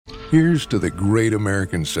Here's to the great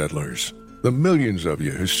American settlers, the millions of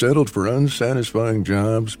you who settled for unsatisfying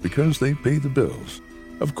jobs because they pay the bills.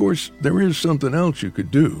 Of course, there is something else you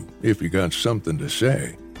could do if you got something to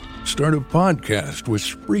say. Start a podcast with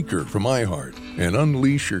Spreaker from iHeart and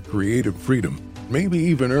unleash your creative freedom. Maybe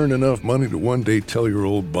even earn enough money to one day tell your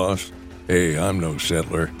old boss, "Hey, I'm no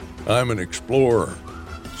settler. I'm an explorer."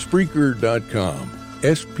 Spreaker.com.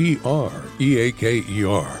 Spreaker.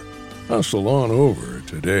 Hustle on over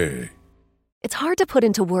today. It's hard to put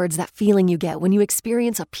into words that feeling you get when you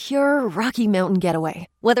experience a pure Rocky Mountain getaway.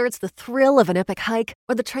 Whether it's the thrill of an epic hike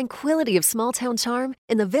or the tranquility of small-town charm,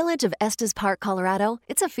 in the village of Estes Park, Colorado,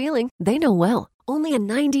 it's a feeling they know well. Only a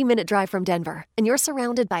 90-minute drive from Denver, and you're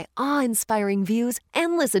surrounded by awe-inspiring views,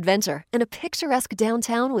 endless adventure, and a picturesque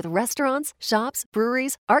downtown with restaurants, shops,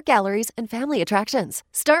 breweries, art galleries, and family attractions.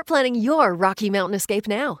 Start planning your Rocky Mountain escape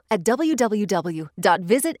now at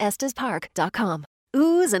www.visitestespark.com.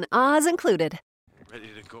 Oohs and ahs included. Ready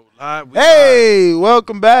to go live. Hey,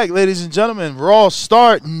 welcome back, ladies and gentlemen. Raw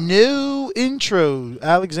start, new intro.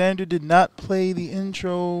 Alexander did not play the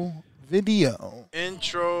intro video.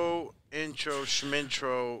 Intro,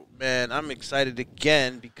 schmintro. Man, I'm excited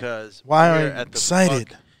again because Why are we're you at the excited?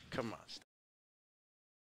 Buck. Come on.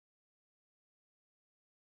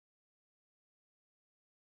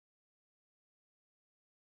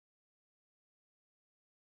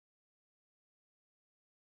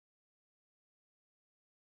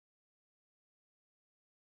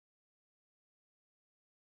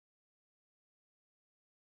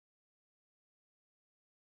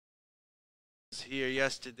 Here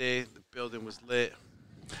yesterday, the building was lit,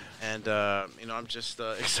 and I'm just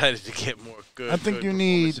excited to get more good. I think good you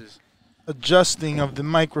need performances. adjusting of the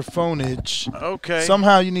microphoneage. Okay.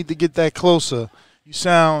 Somehow you need to get that closer. You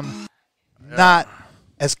sound not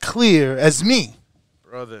as clear as me.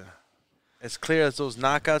 Brother, as clear as those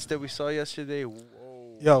knockouts that we saw yesterday.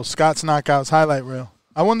 Whoa. Yo, Scott's Knockouts highlight reel.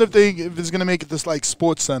 I wonder if it's going to make it this like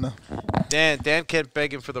Sports Center. Dan kept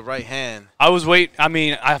begging for the right hand.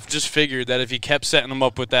 I've just figured that if he kept setting him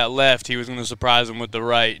up with that left, he was going to surprise him with the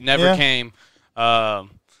right. Never came. I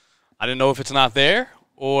didn't know if it's not there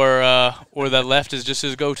or that left is just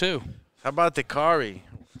his go-to. How about Dakari?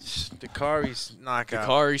 Dakari's knockout.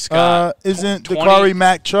 Dakari Scott. Isn't Dakari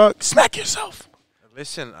Mack Truck? Smack yourself.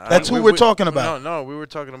 Listen. That's who we're talking about. No, we were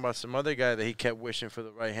talking about some other guy that he kept wishing for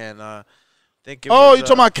the right hand. You're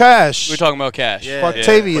talking about Cash. We're talking about Cash. Yeah.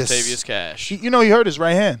 Quatavius Cash. He hurt his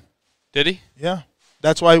right hand. Did he? Yeah.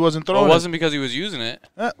 That's why he wasn't throwing Well, it wasn't because he was using it.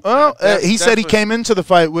 He said he came into the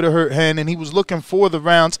fight with a hurt hand, and he was looking for the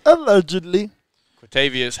rounds, allegedly.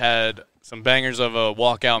 Quatavius had some bangers of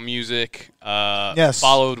walkout music, Yes.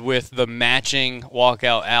 followed with the matching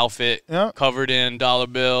walkout outfit, covered in dollar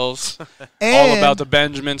bills, all about the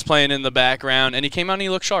Benjamins playing in the background, and he came out and he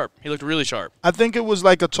looked sharp. He looked really sharp. I think it was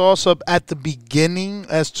like a toss-up at the beginning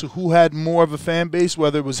as to who had more of a fan base,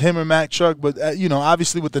 whether it was him or Mack Truck, but,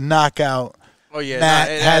 obviously with the knockout,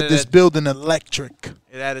 Matt had this building electric.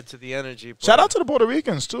 It added to the energy. Shout out to the Puerto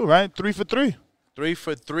Ricans, too, right? 3 for 3. 3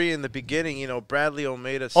 for 3 in the beginning. Bradley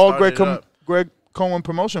Olmeda All started Greg Cohen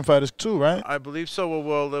promotion fighters, too, right? I believe so.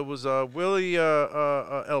 Well, there was Willie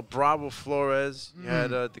El Bravo Flores. You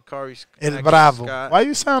had Dakari El Bravo. Scott. Why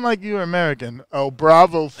you sound like you're American? El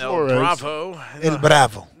Bravo Flores. El Bravo. El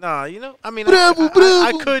Bravo. Nah, Bravo.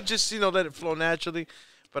 I could just, let it flow naturally,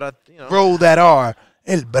 but Roll that R.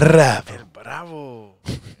 El Bravo. El Bravo.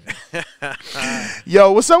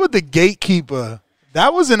 Yo, what's up with the Gatekeeper?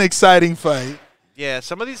 That was an exciting fight. Yeah,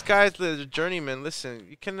 some of these guys, the journeymen, listen,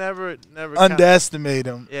 you can never underestimate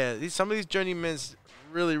them. Yeah, some of these journeymen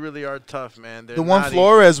really, really are tough, man. The one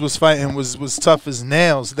Flores was fighting was tough as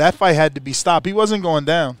nails. That fight had to be stopped. He wasn't going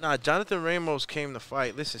down. Nah, Jonathan Ramos came to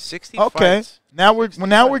fight. Listen, 60 fights. Now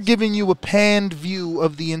we're giving you a panned view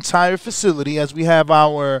of the entire facility as we have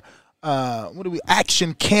our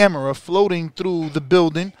action camera floating through the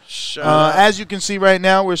building. As you can see right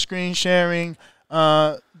now, we're screen sharing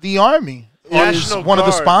the Army. Is one of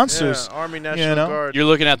the sponsors. Yeah, Army National Guard. You're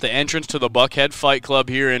looking at the entrance to the Buckhead Fight Club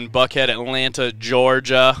here in Buckhead, Atlanta,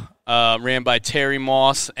 Georgia, ran by Terry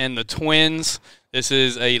Moss and the Twins. This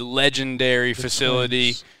is a legendary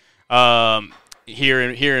facility here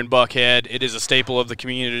in Buckhead. It is a staple of the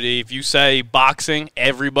community. If you say boxing,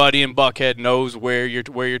 everybody in Buckhead knows where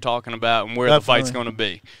you're talking about and where the fight's going to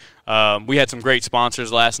be. We had some great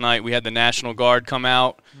sponsors last night. We had the National Guard come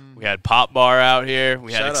out. We had Pop Bar out here.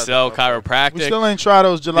 We had Excel Chiropractic. We still ain't tried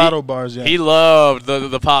those gelato bars yet. He loved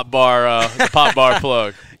the Pop Bar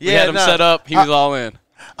plug. We had him set up. He was all in.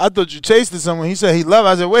 I thought you tasted someone. He said he loved it.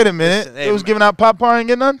 I said, wait a minute. Listen, They was giving out Pop Bar and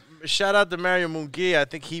getting none? shout out to Mario Munguia. I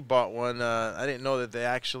think he bought one. I didn't know that they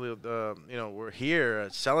actually, were here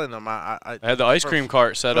selling them. I had the ice cream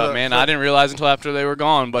cart set up, man. I didn't realize until after they were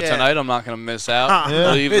gone. But tonight I'm not going to miss out.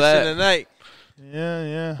 Believe that. Tonight.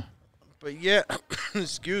 Yeah. But yeah,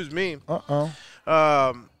 excuse me.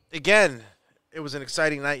 Again, it was an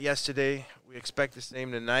exciting night yesterday. We expect the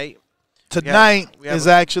same tonight. Tonight is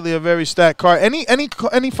actually a very stacked card.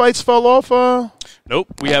 Any fights fell off?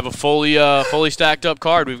 Nope. We have a fully stacked up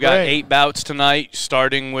card. We've got 8 bouts tonight,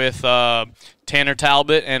 starting with Tanner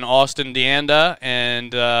Talbot and Austin Deanda,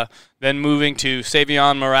 and then moving to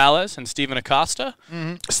Savion Morales and Stephen Acosta.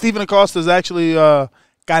 Mm-hmm. Stephen Acosta is actually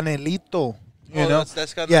Canelito. You know?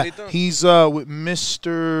 That's Canelito? Yeah, he's with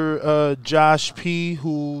Mr. Josh P.,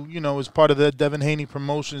 who, is part of the Devin Haney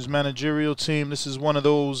Promotions managerial team. This is one of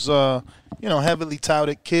those, heavily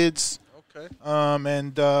touted kids. Okay.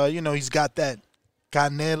 And he's got that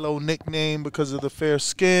Canelo nickname because of the fair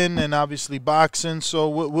skin and obviously boxing. So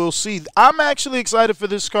we'll see. I'm actually excited for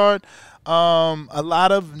this card. A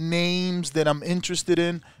lot of names that I'm interested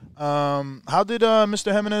in. How did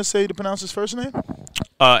Mr. Jimenez say to pronounce his first name?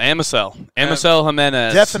 Amosel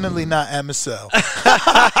Jimenez. Definitely not Amosel.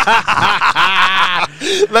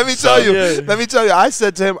 Let me tell you. I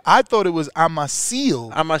said to him, I thought it was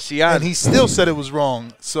Amaciel. And he still said it was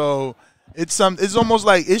wrong. So it's almost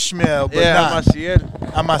like Ishmael, but not.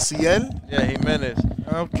 Amaciel? Yeah, Jimenez.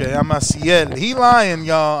 Okay, Amaciel. He lying,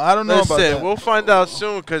 y'all. I don't know about that. We'll find out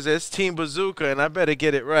soon because it's Team Bazooka, and I better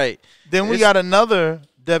get it right. Then we got another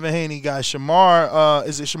Devin Haney guy, Shamar.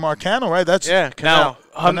 Is it Shamar Cannell, right? Now,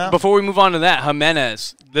 before we move on to that,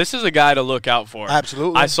 Jimenez, this is a guy to look out for.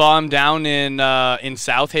 Absolutely. I saw him down in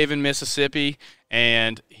South Haven, Mississippi,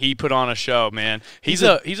 and he put on a show, man. He's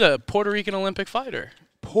a Puerto Rican Olympic fighter.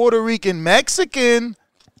 Puerto Rican Mexican.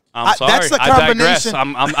 I'm sorry. That's the combination.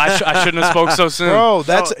 I shouldn't have spoke so soon. Bro,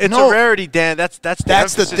 it's a rarity, Dan. That's the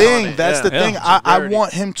thing. That's the thing. I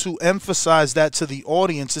want him to emphasize that to the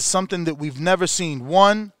audience. It's something that we've never seen.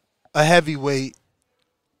 One, a heavyweight,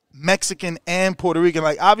 Mexican and Puerto Rican.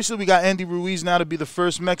 Like, obviously, we got Andy Ruiz now to be the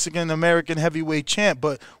first Mexican-American heavyweight champ,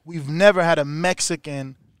 but we've never had a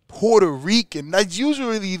Mexican Puerto Rican. That's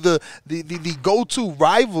usually the go-to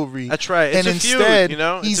rivalry. That's right. It's and a instead,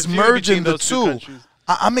 feud, he's merging the two.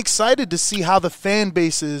 I'm excited to see how the fan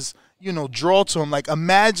bases, draw to him. Like,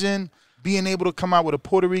 imagine being able to come out with a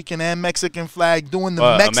Puerto Rican and Mexican flag doing the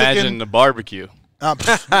Mexican. Imagine the barbecue. I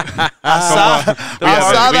saw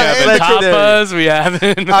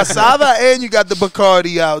that, and you got the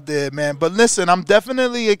Bacardi out there, man. But listen, I'm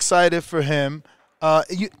definitely excited for him.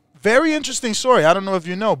 Very interesting story. I don't know if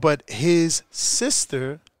you know, but his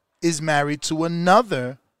sister is married to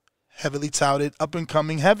another heavily touted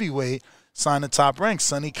up-and-coming heavyweight, signed the top rank,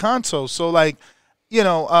 Sonny Canto. So,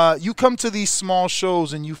 you come to these small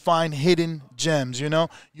shows and you find hidden gems, You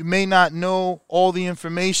may not know all the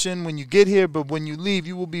information when you get here, but when you leave,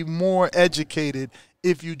 you will be more educated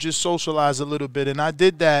if you just socialize a little bit. And I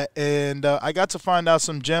did that, and I got to find out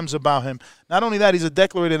some gems about him. Not only that, he's a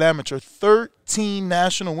declarated amateur, 13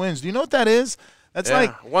 national wins. Do you know what that is? That's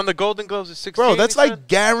won the Golden Gloves at 16. Bro, that's like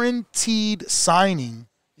guaranteed signing.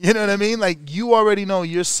 You know what I mean? Like, you already know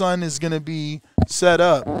your son is going to be set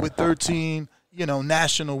up with 13,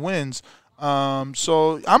 national wins.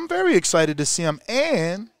 So I'm very excited to see him.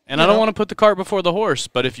 And I don't want to put the cart before the horse,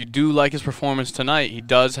 but if you do like his performance tonight, he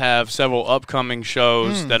does have several upcoming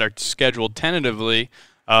shows that are scheduled tentatively.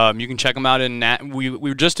 You can check him out we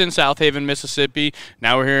were just in South Haven, Mississippi.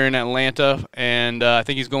 Now we're here in Atlanta, and I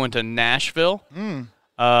think he's going to Nashville.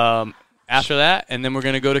 After that, and then we're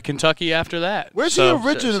going to go to Kentucky after that. Where's he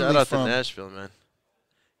originally shout out from? To Nashville, man.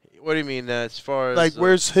 What do you mean as far as...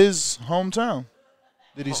 where's his hometown?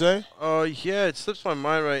 Did he say? Yeah, it slips my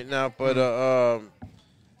mind right now, but...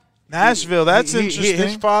 Nashville, that's interesting.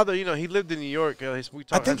 His father, he lived in New York. I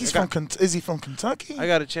think he's is he from Kentucky? I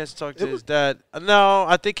got a chance to talk to his dad. No,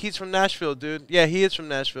 I think he's from Nashville, dude. Yeah, he is from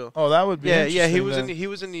Nashville. Oh, that would be interesting. Yeah, he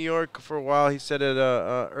was in New York for a while. He said at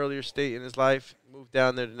an earlier state in his life. Moved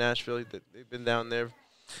down there to Nashville. They've been down there.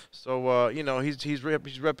 So, he's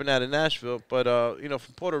repping out of Nashville. But,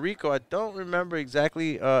 from Puerto Rico, I don't remember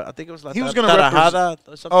exactly. I think it was like he was going to represent.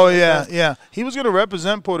 Oh, yeah, yeah. He was going to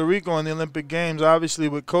represent Puerto Rico in the Olympic Games. Obviously,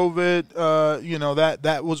 with COVID,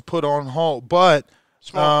 that was put on hold. But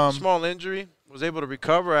small injury. Was able to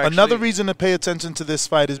recover, actually. Another reason to pay attention to this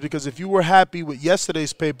fight is because if you were happy with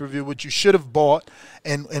yesterday's pay-per-view, which you should have bought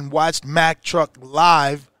and watched Mack Truck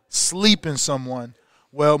live, sleeping someone.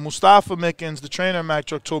 Well, Mustafa Mickens, the trainer at Mack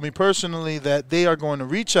Truck, told me personally that they are going to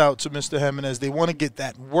reach out to Mr. Jimenez. They want to get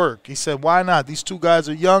that work. He said, why not? These two guys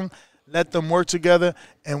are young. let them work together,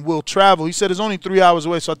 and we'll travel. He said it's only 3 hours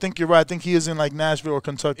away, so I think you're right. I think he is in, like, Nashville or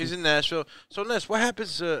Kentucky. He's in Nashville. So, Ness, what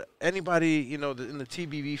happens to anybody, in the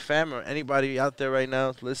TBV fam or anybody out there right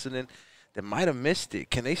now listening that might have missed it?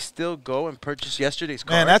 Can they still go and purchase yesterday's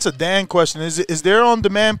card? Man, that's a Dan question. Is there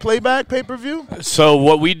on-demand playback pay-per-view? So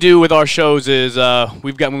what we do with our shows is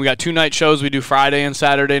we got 2 night shows. We do Friday and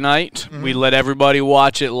Saturday night. Mm-hmm. We let everybody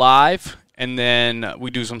watch it live, and then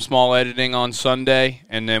we do some small editing on Sunday,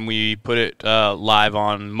 and then we put it live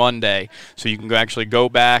on Monday. So you can actually go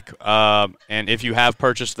back, and if you have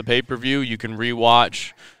purchased the pay-per-view, you can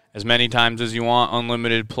rewatch as many times as you want,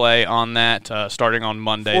 unlimited play on that, starting on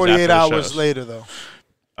Mondays. 48 hours later, though.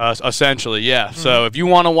 Essentially, yeah. Mm-hmm. So if you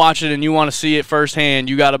want to watch it and you want to see it firsthand,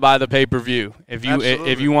 you got to buy the pay-per-view.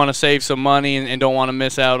 If you want to save some money and don't want to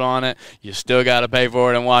miss out on it, you still got to pay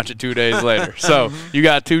for it and watch it 2 days later. So you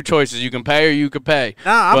got 2 choices: you can pay or you can pay.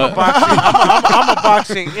 Nah, I'm a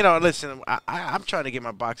boxing. Listen, I'm trying to get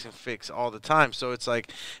my boxing fix all the time. So it's like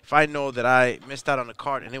if I know that I missed out on a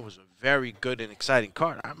card and it was a very good and exciting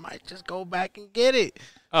card, I might just go back and get it.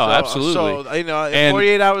 Oh, absolutely. So,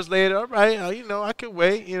 48 hours later, all right, I could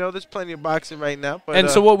wait. There's plenty of boxing right now. But,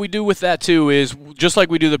 so what we do with that, too, is just like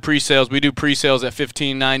we do the pre-sales, we do pre-sales at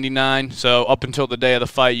 $15.99. So up until the day of the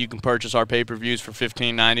fight, you can purchase our pay-per-views for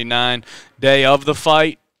 $15.99. Day of the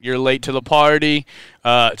fight, you're late to the party.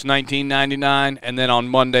 It's $19.99, and then on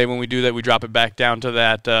Monday when we do that, we drop it back down to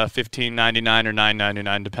that $15.99 or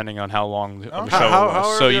 $9.99, depending on how long of a show it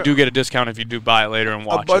was. So you do get a discount if you do buy it later and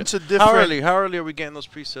watch it. A bunch of different. How early are we getting those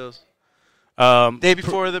pre-sales? Day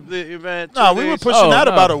before the event? No, we were pushing that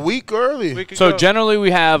about a week early. So generally we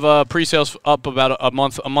have pre-sales up about a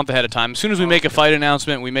month ahead of time. As soon as we make a fight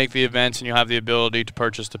announcement, we make the events, and you'll have the ability to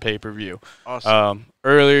purchase the pay-per-view. Awesome.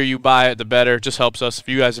 Earlier you buy it, the better. It just helps us. If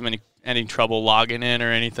you guys have any trouble logging in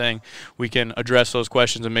or anything, we can address those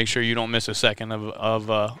questions and make sure you don't miss a second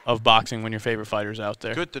of boxing when your favorite fighter's out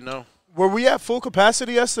there. Good to know. Were we at full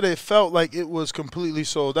capacity yesterday? It felt like it was completely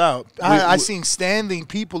sold out. I seen standing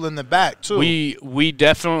people in the back too. We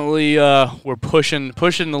definitely were pushing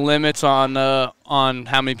the limits on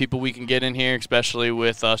how many people we can get in here, especially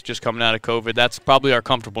with us just coming out of COVID. That's probably our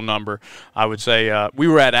comfortable number. I would say we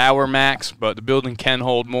were at our max, but the building can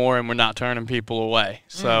hold more, and we're not turning people away.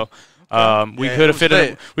 So. We could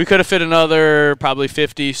have fit another probably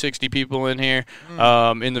 50, 60 people in here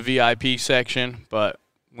in the VIP section, but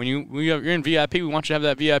when you're in VIP, we want you to have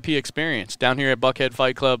that VIP experience. Down here at Buckhead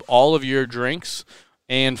Fight Club, all of your drinks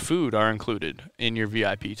and food are included in your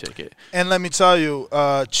VIP ticket. And let me tell you,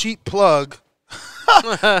 cheap plug,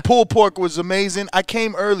 pulled pork was amazing. I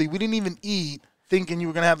came early. We didn't even eat, thinking you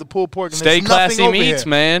were going to have the pulled pork. And Stay Classy Meats,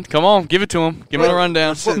 man. Come on, give it to them. Give them a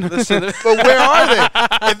rundown. Listen. But where are they?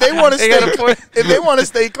 If they want to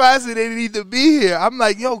stay classy, they need to be here. I'm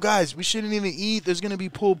like, yo, guys, we shouldn't even eat. There's going to be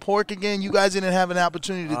pulled pork again. You guys didn't have an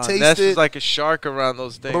opportunity to taste it. That's like a shark around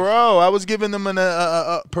those things. Bro, I was giving them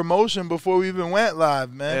a promotion before we even went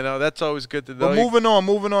live, man. That's always good to know. But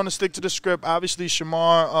moving on to stick to the script. Obviously,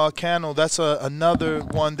 Shamar Cannell, that's another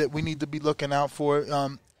one that we need to be looking out for.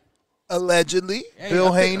 Allegedly,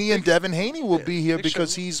 Bill Haney and Devin Haney will be here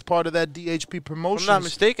because he's part of that DHP Promotions. If I'm not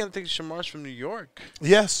mistaken, I think Shamar's from New York.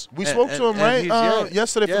 Yes, we spoke to him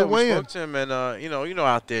yesterday for the weigh-in. Yeah, we spoke to him, and you know,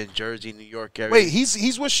 out there in Jersey, New York area. Wait,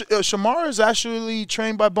 he's with Shamar is actually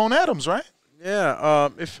trained by Bone Adams, right? Yeah.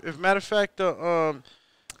 If matter of fact,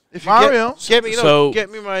 if Mario,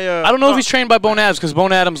 get me my. I don't know if he's trained by Bone Adams because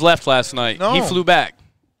Bone Adams left last night. No. He flew back.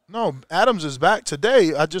 No, Adams is back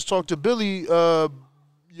today. I just talked to Billy.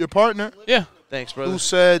 Your partner, yeah, thanks, brother. Who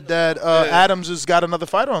said that Adams has got another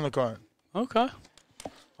fighter on the card? Okay,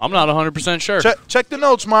 I'm not 100% sure. Check the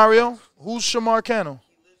notes, Mario. Who's Shamar Cannell?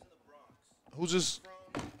 Who's his?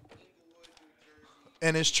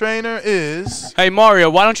 And his trainer is. Hey Mario,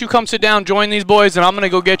 why don't you come sit down, join these boys, and I'm gonna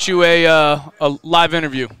go get you a live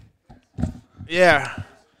interview. Yeah.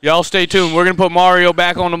 Y'all stay tuned. We're gonna put Mario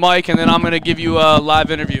back on the mic, and then I'm gonna give you a live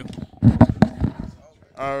interview.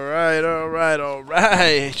 All right.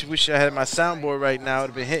 Wish I had my soundboard right now. I would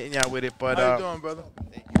have been hitting y'all with it. But how you doing, brother?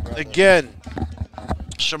 Again,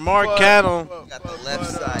 Shamar Cannell, got the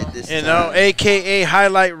left side this time. A.K.A.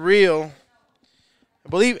 Highlight Reel. I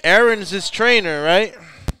believe Aaron's his trainer, right?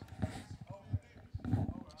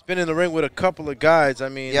 He's been in the ring with a couple of guys. I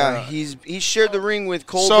mean, he's shared the ring with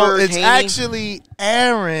Colbert. So it's Haney. Actually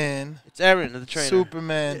Aaron. It's Aaron, the trainer.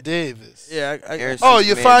 Superman Davis. Yeah.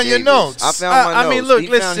 You found your notes. I found my notes. I mean, look,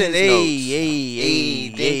 listen. Hey.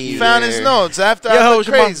 He found his notes after I went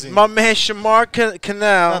crazy. My man Shamar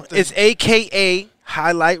Cannell is A.K.A.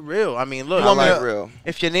 Highlight Reel. I mean, look. Highlight Reel.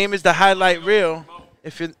 If your name is the Highlight Reel,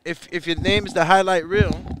 If your name is the highlight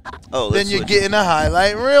reel, then you're getting a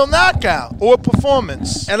highlight reel knockout or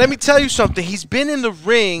performance. And let me tell you something. He's been in the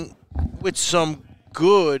ring with some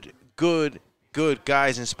good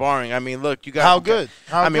guys in sparring. I mean, look, you got How good?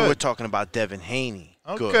 We're talking about Devin Haney.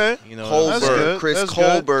 Okay. Good. You know, Colbert, Chris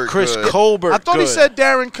Colbert. Chris Colbert. I thought he said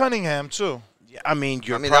Darren Cunningham too. I mean,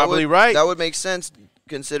 you're probably right. That would make sense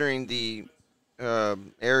considering the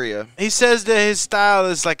area. He says that his style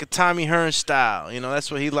is like a Tommy Hearn style. You know, that's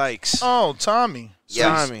what he likes. Oh, Tommy.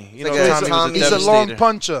 Yes. Tommy. You Like know, Tommy He's a long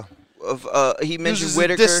puncher. He mentioned Uses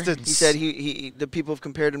Whitaker. distance. He said the people have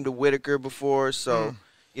compared him to Whitaker before. So,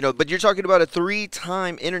 but you're talking about a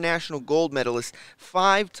 3-time international gold medalist,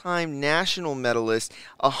 5-time national medalist,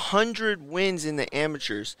 100 wins in the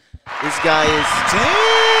amateurs. This guy is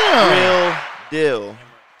real deal.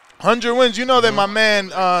 100 wins. You know that my man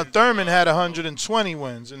Thurman had 120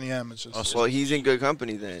 wins in the amateurs. Well, he's in good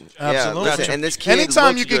company then. Absolutely. Yeah, listen, and this kid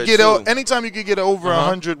anytime looks you could good too. anytime you could get over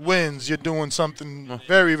 100 wins, you're doing something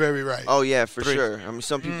very, very right. Oh yeah, for sure. I mean,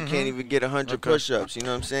 some people can't even get 100 push-ups. You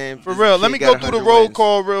know what I'm saying? For real. Let me go through the roll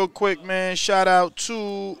call real quick, man. Shout out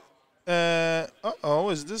to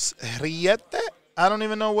is this Riete? I don't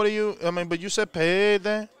even know what are you. I mean, but you said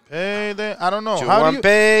Payde. I don't know. How do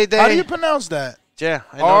you pronounce that? Yeah,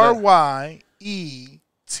 I know that.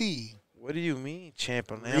 Ryet. What do you mean,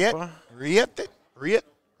 Champa? Riet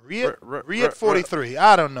 43.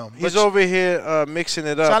 I don't know. He's over here mixing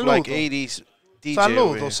it up like 80s DJ.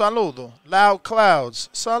 Saludo. Loud Clouds.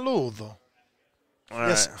 Saludo.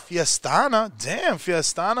 Right. Fiestana. Damn,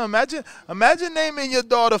 Fiestana. Imagine naming your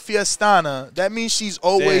daughter Fiestana. That means she's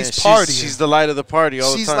always partying. She's the light of the party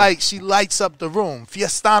all the time. She's like, she lights up the room.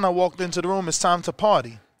 Fiestana walked into the room. It's time to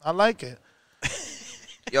party. I like it.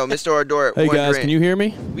 Yo, Mr. Ardor. Hey guys, can you hear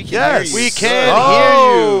me? We can hear you. We can hear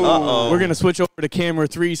you. Uh-oh. We're gonna switch over to camera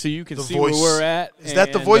 3 so you can see where we're at. Is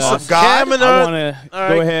that the voice of God? I want to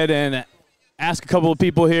go ahead and ask a couple of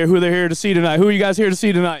people here who they're here to see tonight. Who are you guys here to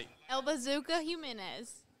see tonight? El Bazooka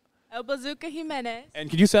Jimenez. El Bazooka Jimenez. And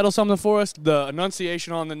can you settle something for us? The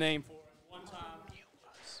enunciation on the name for us one time.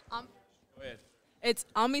 Go ahead. It's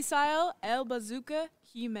Amisael El Bazooka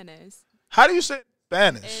Jimenez. How do you say it in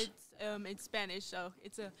Spanish? It's Spanish, so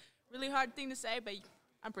it's a really hard thing to say, but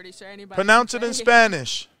I'm pretty sure anybody pronounce it in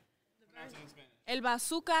Spanish. El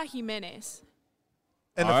Bazooka Jimenez.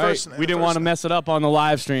 And all the right. first name. We didn't want to mess it up on the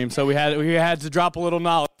live stream, so we had to drop a little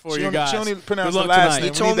knowledge for you guys. She only pronounced Good the luck last tonight. name.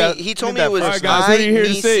 He told me it was right, guys, who are you here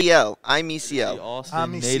to see? I'm ECL.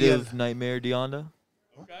 Austin native Nightmare Deonda.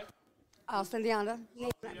 Okay. Austin Deonda. Yeah,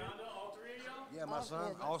 my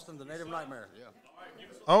son, Austin, the native Nightmare. Yeah.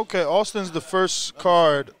 Okay, Austin's the first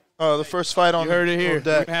card, the first fight on You heard it here. We're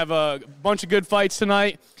deck. going to have a bunch of good fights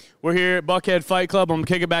tonight. We're here at Buckhead Fight Club. I'm going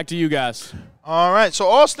to kick it back to you guys. All right, so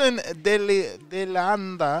Austin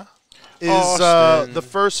Delanda is the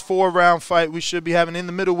first 4-round fight we should be having in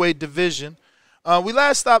the middleweight division. We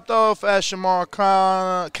last stopped off at Shamar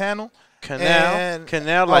Canal.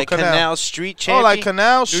 Canal Street champion. Oh, like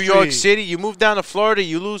Canal Street. New York City. You move down to Florida,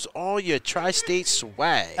 you lose all your tri-state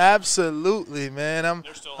swag. Absolutely, man.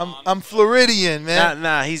 I'm Floridian, man.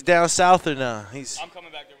 Nah, he's down souther now. I'm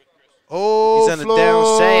coming back there with Chris. Oh, he's on the down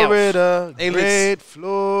south. Florida, Hey, great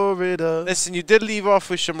Florida. Listen, you did leave off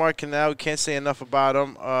with Shamar Canal. We can't say enough about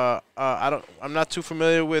him. I'm not too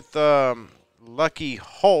familiar with Lucky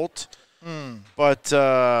Holt. But,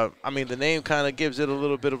 I mean, the name kind of gives it a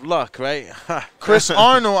little bit of luck, right? Chris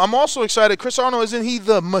Arnold. I'm also excited. Chris Arnold, isn't he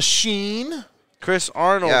the machine? Chris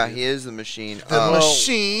Arnold. Yeah, he is the machine. The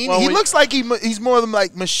machine. well, he looks like he's more than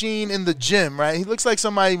like machine in the gym, right? He looks like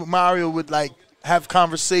somebody Mario would like have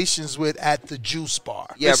conversations with at the juice bar.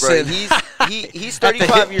 Yeah, bro. He's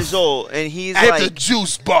 35 years old, and he's at like the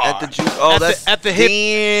juice bar. At the juice. Oh, at the hip.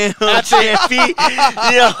 Damn. At the hip.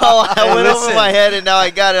 I went over my head, and now I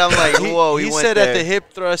got it. I'm like, whoa. He went said there. at the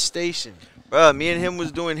hip thrust station. Bro, me and him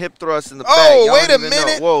was doing hip thrusts in the back. Oh, Y'all wait a don't even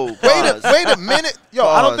minute. know. Whoa, pause. Wait a minute. Yo,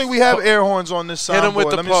 I don't think we have air horns on this soundboard. Hit him with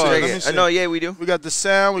the Let me pause. see. Let me see. No, yeah, we do. We got the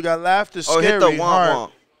sound. We got laughter. Oh, Scary hit the heart. womp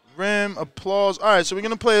womp. Rim, applause. All right, so we're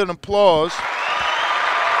going to play an applause.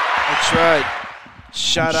 That's right.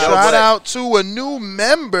 Shout out to a new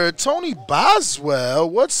member, Tony Boswell.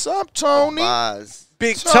 What's up, Tony?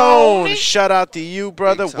 Big Tony. Tone. Shout out to you,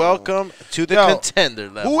 brother. Welcome to the contender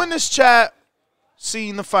level. Who in this chat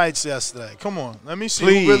seen the fights yesterday? Come on. Let me see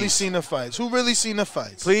who really seen the fights. Who really seen the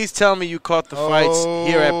fights? Please tell me you caught the fights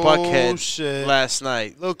here at Buckhead last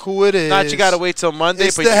night. Look who it is. Not you got to wait till Monday,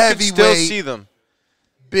 It's but the you can heavyweight. still see them.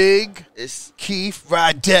 Big Keith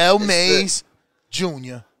Rydell Mays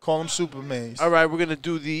Jr. Call him Super Maze. All right, we're gonna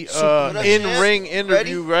do the Super in-ring Maze.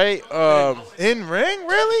 interview, right? In-ring?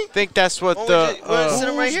 Really? I think that's what We're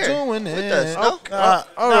sitting right Who's here doing with it? us. No?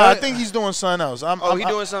 all I right. think he's doing something else. He's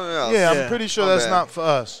doing something else. Yeah, Yeah. I'm pretty sure My that's bad. not for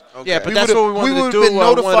us. Okay. Yeah, but We that's would've- what we we wanted would've to do. been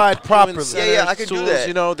wanted to notified put you in properly. center Yeah, I could do tools, that.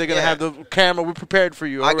 You know, they're gonna Yeah. have the camera. We prepared for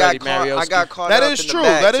you I already, got Mario. caught That up is in the true.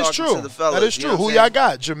 back That is talking true. to the fellas, That is you true. know Who what y'all I'm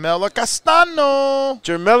got? Jamela Castano.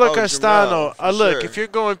 Jamela Oh, Castano. Jamel, for Look, sure. if you're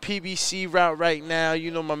going PBC route right now, you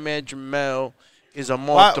know my man Jamel is a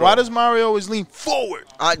Why monster. does Mario always lean forward?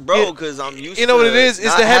 Bro, because I'm used to You know what it is? It's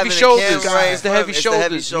not the heavy having a shoulders. camera right in It's the front of heavy me. It's the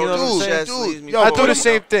heavy shoulders. You know what I'm shoulders. saying? Chest leaves me I do forward. the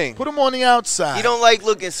same thing. Put him on the outside. He don't like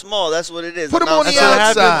looking small. That's what it is. Put I'm him on the outside.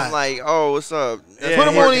 outside. I'm like, oh, what's up? Yeah, Put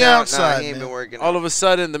him he on working the out. Nah, outside, he ain't man. been working All out. of a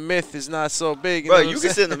sudden, the myth is not so big. Bro, know you what can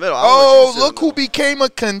I'm sit in the middle. Oh, look who became a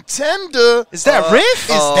contender. Is that Riff? Is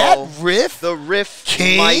that Riff? The Riff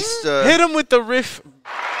King? Meister. Hit him with the Riff.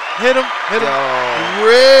 Hit him. Hit him. Yo.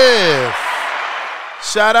 Riff.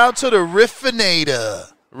 Shout out to the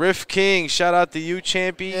Riffinator. Riff King, shout out to you,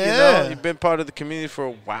 Champy. Yeah. You know, you've been part of the community for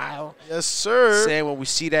a while. Yes, sir. Saying when we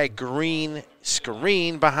see that green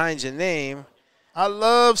screen behind your name. I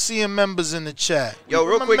love seeing members in the chat. Yo,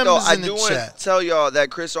 real My quick though, members I in the do want to chat. tell y'all that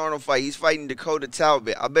Chris Arnold fight. He's fighting Dakota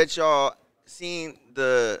Talbot. I bet y'all seen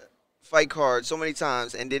the fight card so many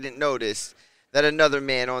times and didn't notice that another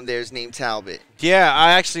man on there is named Talbot. Yeah,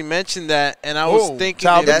 I actually mentioned that, and I was Oh, thinking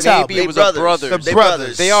Talbot, that Talbot. maybe it was brothers. a brother. The They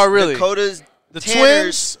brothers. They are really. Dakota's The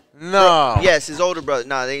Tanner's, twins? No. Yes, his older brother.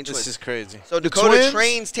 Nah, they ain't This twins. is crazy. So The Dakota twins?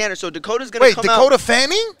 trains Tanner. So Dakota's gonna Wait, come Dakota out.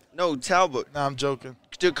 Fanning? No, Talbot. Nah, I'm joking.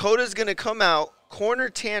 Dakota's gonna come out, corner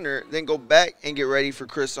Tanner, then go back and get ready for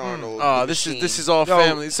Chris Arnold. Oh, the this Machine. is all Yo,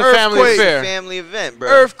 family. It's a family Earthquake. affair. family event, bro.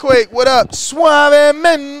 Earthquake, what up? Suave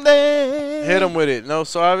Mendez. Hit him with it. No,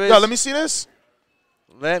 Suarez. Yo, let me see this.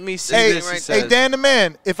 Let me see Hey, this. he right says. hey, Dan the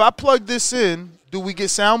Man, if I plug this in, do we get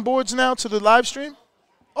soundboards now to the live stream?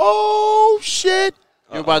 Oh, shit.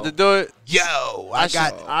 You about to do it? Yo, I should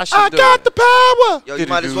got do the it. power. Yo, you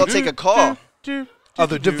might as well take a call.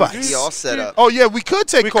 Other device. He all set up. Oh, yeah, we could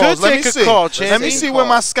take We calls. could Let take me a see. call, Let Champy. me see where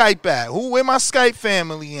my Skype at. Where my Skype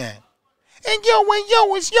family at? And yo,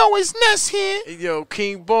 it's Ness here. Yo,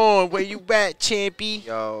 King Born, where you at, Champy?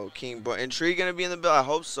 Yo, King Boy. Intrigue gonna be in the bill. I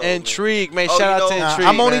hope so. Intrigue, man. Oh, Shout you out to know- Intrigue.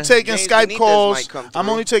 I'm only man. taking James Skype Benitez calls. might come I'm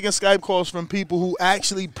through. only taking Skype calls from people who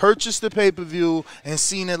actually purchased the pay-per-view and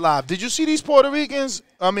seen it live. Did you see these Puerto Ricans?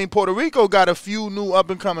 I mean, Puerto Rico got a few new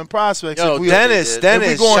up-and-coming prospects. Yo, If we- Dennis, if Dennis.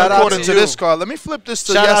 we going shout out according to to you. this card, let me flip this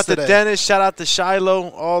to Shout out yesterday. to Dennis. Shout out to Shiloh.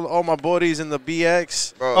 All my buddies in the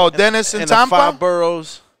BX. Bro, Oh, Dennis in and the Tampa. 5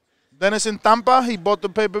 boroughs. Dennis in Tampa. He bought the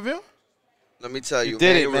pay-per-view. let me tell you,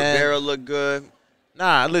 did it, Manny man. Rivera looked good.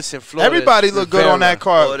 Nah, listen, Flores. Everybody looked good on that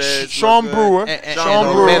card. Flores Sean looked Brewer, good. And Sean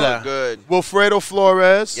Almeida. Brewer, looked good. Wilfredo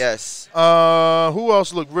Flores. Yes. Who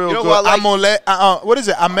else looked real You know good? who I like? What is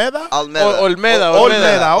it? Almeida? Almeida.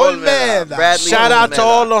 Olmeda. Bradley Shout out to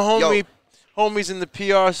all the Yo, homies in the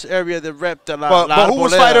PR area that rep the But who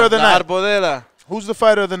was fighter of the night? Arboleda. Who's the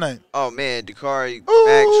fighter of the night? Oh man, Dakari, Ooh-wee.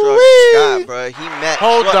 Max Truck, Scott, bro. He met.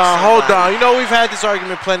 Hold Truck on, hold somebody. on. You know, we've had this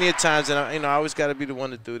argument plenty of times, and I always got to be the one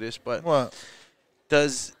to do this. But What?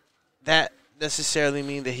 does that necessarily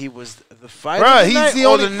mean that he was the fighter Bruh, of the he's night the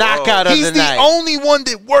or only- the knockout of He's the the night? only one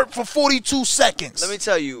that worked for 42 seconds. Let me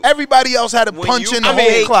tell you. Everybody else had to When punch you in the whole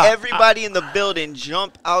make clock. everybody in the building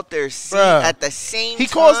jump out their seat Bruh. at the same He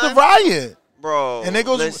time. caused the riot. Bro, And there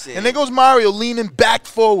goes listen, Mario leaning back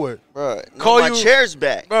forward. bro. Call My you- chair's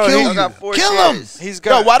back. Bro, I Kill got you. 4 Kill him. chairs. He's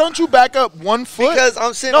got. Yo, why don't you back up 1 foot? Because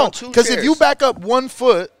I'm sitting no, on 2 because chairs. if you back up 1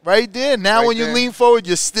 foot right there, now Right when you there. lean forward,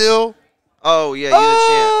 you're still. Oh yeah, you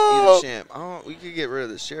Oh. the champ. Oh, we could get rid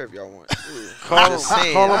of this chair if y'all want. Ooh, call I'm him, just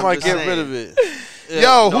saying, call him I'm or just get saying. rid of it. Yo,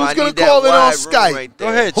 No, who's I gonna need that call it on wide room Skype? right Go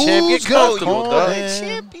there. ahead, champ. Who's Get comfortable, gonna dog. call it?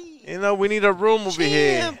 Champy. You know, we need a room over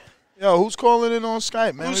here. Yo, who's calling in on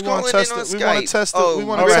Skype, man? Who's we want calling to test in on it. We Skype? want to test it. Oh, We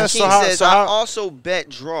want all to right, test King so how- says, so how- I also bet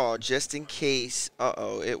draw just in case.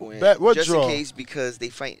 It went. Bet what just draw? in case because they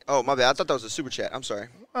fight. Oh, my bad. I thought that was a super chat. I'm sorry.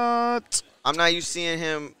 What? I'm not used to seeing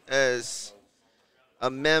him as a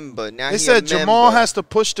member. Now They he said a Jamal member. has to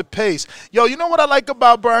push the pace. Yo, you know what I like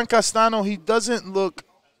about Brian Castano? He doesn't look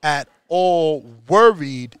at all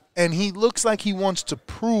worried, and he looks like he wants to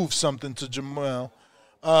prove something to Jamal.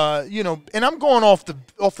 And I'm going off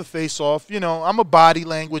the face off. You know, I'm a body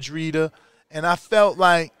language reader, and I felt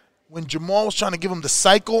like when Jamal was trying to give him the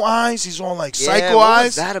psycho eyes, he's all like psycho what eyes.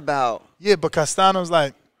 was that about? Yeah, but Castano's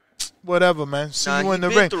like, whatever, man. See Nah, you he in the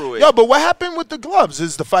been ring. through it. Yo, but what happened with the gloves?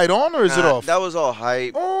 Is the fight on or is it Nah, off? That was all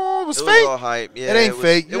hype. Oh, it was It fake. was all hype. Yeah, it ain't was-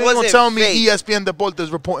 fake. It You ain't gonna wasn't tell me fake. ESPN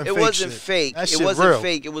Deportes reporting It fake wasn't shit. fake. That It shit wasn't real.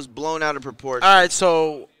 fake. It was blown out of proportion. All right,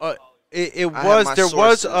 so It I have was my there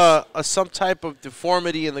was sources. some type of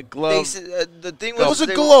deformity in the glove. The thing There was was a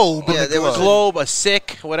they- globe in Yeah, the there was glove. Globe, a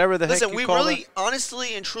sick, whatever the Listen, heck you we call really, it.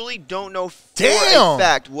 honestly and truly don't know for Damn. a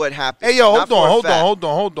fact what happened. Hey, yo, Not hold for a on, hold fact. on, hold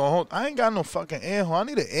on, hold on, hold on. I ain't got no fucking air horn.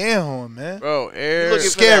 I need an air horn, man. Bro, air. Looking for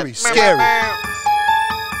Scary, that. scary.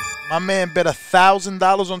 My man bet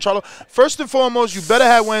 $1,000 on Charlo. First and foremost, you better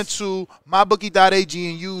have went to mybookie.ag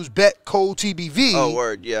and use bet code TBV. Oh,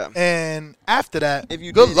 word, yeah. And after that, If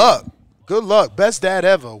you good did it. luck. Good luck. Best dad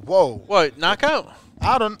ever. Whoa. What, knockout?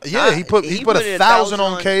 I don't. Yeah, Nah, he put he put put it 1,000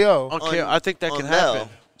 on on- KO. Okay, I think that on can Mel. happen.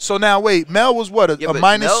 So now wait, Mel was what? Yeah, A but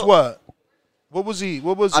minus Mel- what? What was he?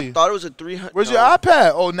 What was I he? thought it was a 300. Where's your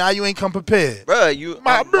iPad? Oh, now you ain't come prepared. Bruh, you,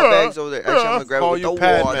 My my bruh, bag's over there. Actually, I'm going to grab Call it with you the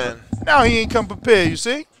Pad water. Man. Now he ain't come prepared. You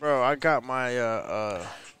see? Bro, I got my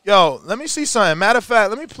Yo, let me see something. Matter of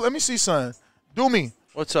fact, let me see something. Do me.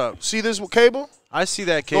 what's up? See this cable? I see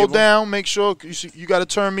that cable. Go down. Make sure you got to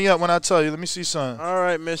turn me up when I tell you. Let me see something. All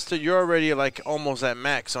right, mister. You're already like almost at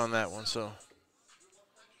max on that one, so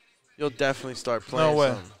you'll definitely start playing. No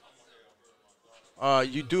way. Some.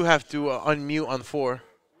 You do have to unmute on 4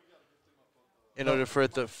 in order for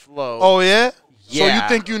it to flow. Oh yeah. So Yeah. you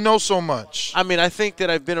think you know so much? I mean, I think that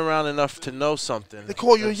I've been around enough to know something. They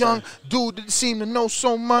call you a That's young dude that seem to know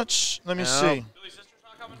so much. Let me Yeah. see.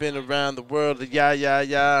 Been around the world. Yeah.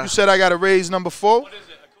 You said I got to raise number 4?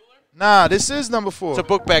 Nah, this is number 4. It's a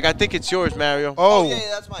book bag. I think it's yours, Mario. Oh, Yeah,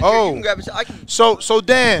 that's mine. Here, you oh. can grab it. I can, So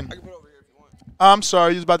Dan, I can put it over here if you want. I'm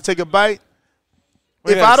sorry, you was about to take a bite.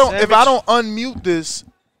 What, If you got I a don't sandwich? unmute this,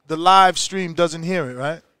 the live stream doesn't hear it,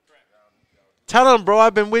 right? Tell him, bro.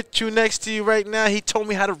 I've been with you next to you right now. He told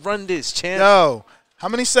me how to run this, champ. Yo, how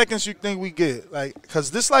many seconds you think we get? Like, cause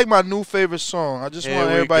this like my new favorite song. I just Here want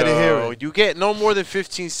we everybody to hear go. it. You get no more than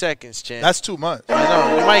 15 seconds, champ. That's too much. I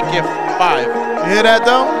know. You might get 5. You hear that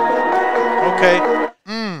though? Okay.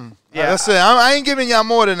 Yeah, that's it. I ain't giving y'all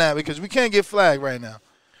more than that because we can't get flagged right now.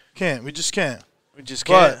 Can't. We just can't. We just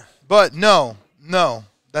can't. But no,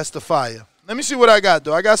 that's the fire. Let me see what I got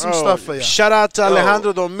though. I got some stuff for you. Shout out to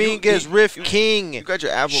Alejandro Dominguez, Riff you King, got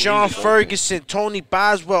your Apple Sean Music open. Ferguson, Tony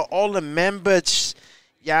Boswell, all the members.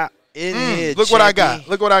 Yeah, in here. Look what I champion. got.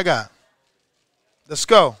 Look what I got. Let's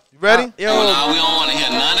go. You ready? Yo, we don't want to hear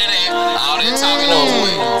none of that. All that talking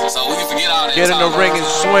over with. So we can forget all that. get in the ring and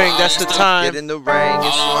swing. That's the time. Get in the ring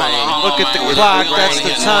and swing. Look at the Get in clock. the That's ring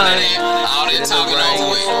the and time. All that talking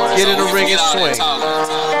over with. Get in the ring and swing.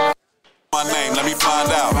 My name, let me find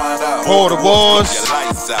out. Hold the boys.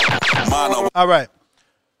 Lights out. Mono. All right.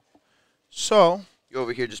 So, You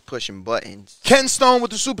over here just pushing buttons. Ken Stone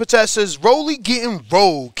with the super chat says, Rolly getting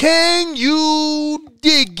rolled. Can you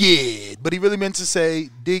dig it? But he really meant to say,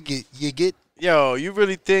 dig it, you get. Yo, you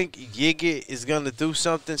really think Yigit is gonna do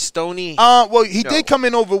something, Stony? Well, he No. did come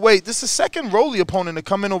in overweight. This is the second Rolly opponent to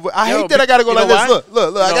come in over. I Yo, hate that I gotta go you like know this. why?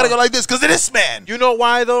 Look. I No. gotta go like this because of this man. You know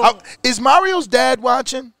why though? Is Mario's dad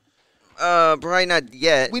watching? Probably not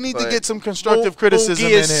yet. We need to but get some constructive criticism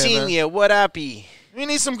in here, man. Senior, what up, E? We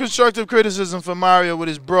need some constructive criticism for Mario with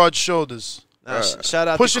his broad shoulders. Nah, shout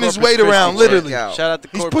out Pushing to his Corpus weight around, Christi, literally. Out. Shout out to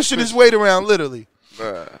He's Corpus pushing his Christi. weight around, literally.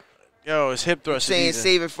 Bruh. Yo, it's hip thrust. Saying season.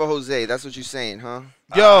 save it for Jose. That's what you're saying, huh?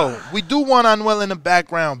 Yo, we do want Anuel in the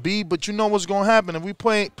background, B, but you know what's going to happen. If we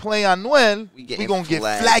play Anuel, We we getting going to get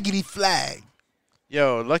flagged. flaggity flag.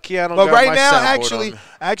 Yo, lucky I don't. But got right my now, soundboard on me.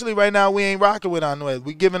 actually, right now, we ain't rocking with Anuel.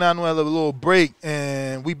 We giving Anuel a little break,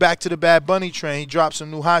 and we back to the Bad Bunny train. He dropped some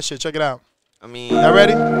new hot shit. Check it out. I mean, Y'all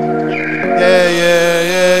ready?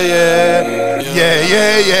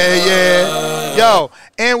 Yeah. Yo,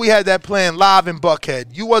 and we had that playing live in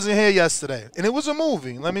Buckhead. You wasn't here yesterday, and it was a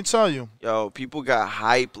movie. Let me tell you. yo, people got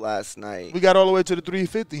hype last night. We got all the way to the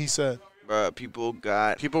 350. He said. Bruh, people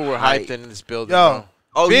People were hype. hyped in this building. Yo. Bro.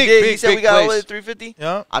 Oh, Big, you did? big, You said big we got all the way place. to 350?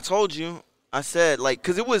 Yeah. I told you. I said, like,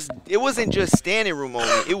 because it wasn't just standing room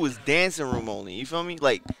only. It was dancing room only. You feel me?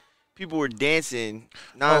 Like, people were dancing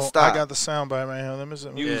nonstop. I got the soundbite right here. Let me see.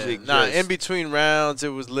 Music. Yeah. Nah, just- in between rounds, it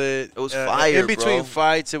was lit. It was fire, In between bro.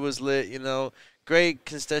 fights, it was lit. You know, great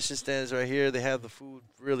concession stands right here. They have the food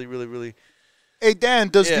really, really, really. Hey, Dan,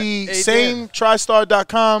 does Yeah. the Hey, same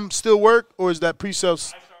TriStar.com still work, or is that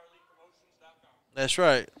pre-sales? That's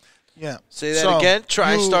right. Yeah. Say that So, again. you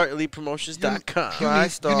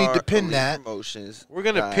TriStarElitePromotions.com. need to pin Elite that. Promotions. We're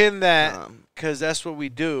gonna pin that because that's what we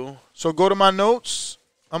do. So go to my notes.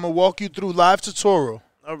 I'm going to walk you through live tutorial.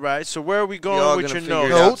 All right. So where are we all going with gonna your figure it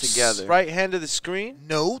notes? out together. Right hand of the screen.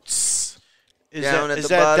 Notes. Is down that, at is the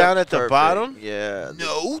that bottom? down at the Perfect. bottom? Yeah.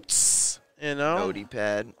 Notes. You know. Notey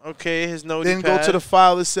pad. Okay. His note. Then go to the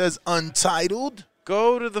file that says untitled.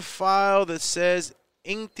 Go to the file that says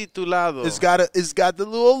intitulado. It's got the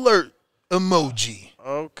little alert emoji.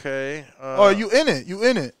 Okay. Oh, you in it? You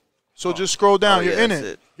in it? So just scroll down. You're in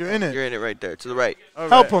it. You're in it. You're in it right there to the right.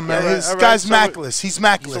 Help him, man. This guy's Mackless. He's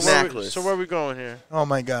Mackless. So where are we going here? Oh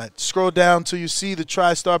my God! Scroll down till you see the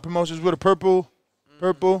TriStar Promotions with a purple,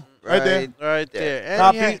 right there. Right there.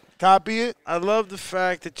 And Copy it. I love the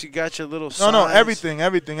fact that you got your little signs. No, everything. Oh,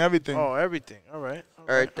 everything. All right. All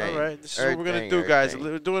right. This is what we're gonna do, guys.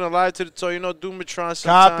 We're doing a live to the toe. You know, Doomatron sometimes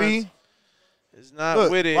Copy. It's not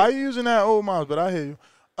with it. Why are you using that old mouse? But I hear you.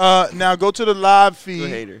 Now go to the live feed. Good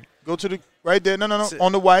hater. Go to the right there. No.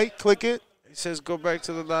 On the white, click it. It says go back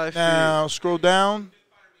to the live feed. Now scroll down.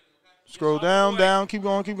 Scroll down. Keep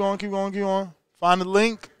going. Find the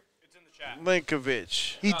link. It's in the chat.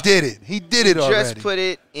 Linkovich. He did it already. Just put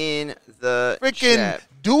it in the freaking chat.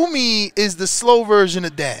 Doomy is the slow version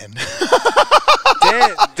of Dan.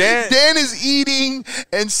 Dan is eating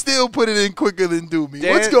and still put it in quicker than Doomy.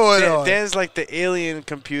 What's going on? Dan's like the alien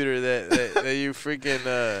computer that you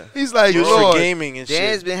freaking he's like use for gaming and shit.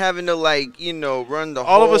 Dan's been having to run the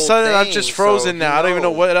all whole of a sudden thing, I'm just frozen now. I don't even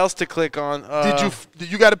know what else to click on.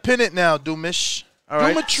 Did you got to pin it now, Doomish? All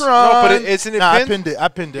right. Doomatron. No, but isn't it pinned? I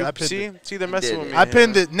pinned it. See, they're messing with me. I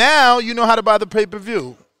pinned it. Now you know how to buy the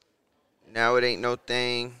pay-per-view. Now it ain't no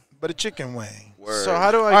thing but a chicken wing. Word. So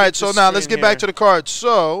how do I? All right, so now let's get back to the card.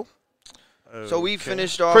 So we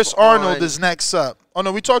finished off. Chris Arnold is next up. Oh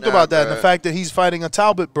no, we talked about that and the fact that he's fighting a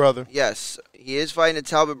Talbot brother. Yes, he is fighting a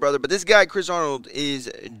Talbot brother, but this guy Chris Arnold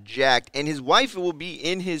is jacked, and his wife will be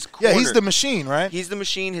in his corner. Yeah, he's the machine, right? He's the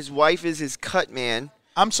machine. His wife is his cut man.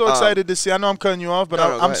 I'm so excited to see. I know I'm cutting you off, but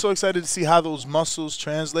No, I'm so excited to see how those muscles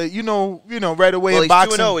translate. You know, right away Well, in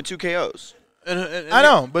boxing. he's 2-0 with 2 KOs. I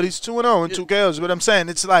know, but he's 2-0 and 2 KOs. But I'm saying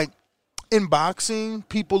it's like in boxing,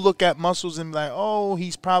 people look at muscles and be like, oh,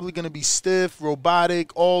 he's probably going to be stiff,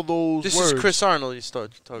 robotic, all those This words. is Chris Arnold you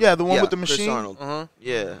start talking Yeah, the one with the Chris machine. Arnold. Uh-huh.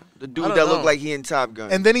 Yeah, the dude that looked like he in Top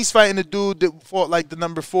Gun. And then he's fighting the dude that fought like the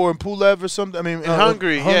number 4 in Pulev or something. I mean, in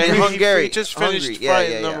Hungary. Yeah, Hungary. He just finished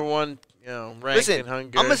fighting number 1. Rank Listen, in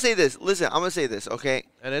Hungary. I'm gonna say this. Okay,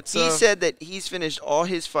 and it's he said that he's finished all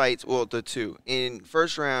his fights, well, the 2 in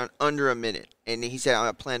first round under a minute, and he said I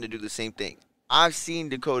plan to do the same thing. I've seen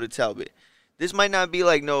Dakota Talbot. This might not be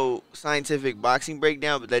like no scientific boxing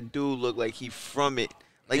breakdown, but that dude looked like he from it.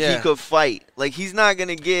 Like he could fight. Like he's not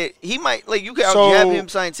gonna get. He might you could out-jab him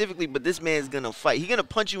scientifically, but this man's gonna fight. He's gonna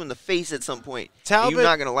punch you in the face at some point. Talbot, you're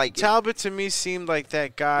not gonna like it. Talbot to me seemed like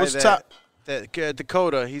that guy that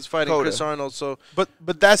Dakota. He's fighting Chris Arnold. So, but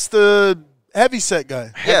that's the heavyset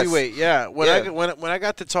guy. Heavyweight, yeah. When I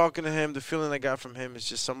got to talking to him, the feeling I got from him is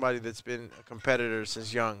just somebody that's been a competitor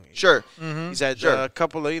since young. Sure. Mm-hmm. He's had a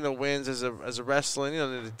couple of wins as a wrestler,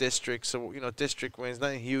 in the district. So district wins,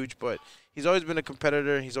 nothing huge, but he's always been a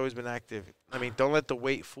competitor. He's always been active. I mean, don't let the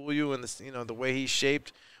weight fool you, and the way he's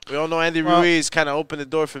shaped. We all know Andy Ruiz kind of opened the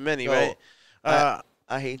door for many, right?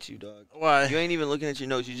 I hate you, dog. Why? You ain't even looking at your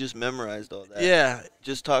notes. You just memorized all that. Yeah.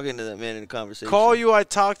 Just talking to that man in a conversation. Call you, I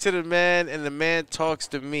talk to the man, and the man talks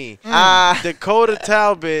to me. Dakota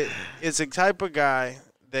Talbot is a type of guy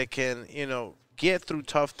that can, get through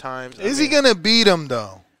tough times. Is he going to beat him,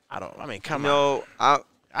 though? Come on.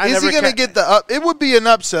 Is he going to get the up? It would be an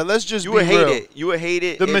upset. Let's just be real. You would hate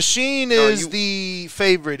it. The machine is the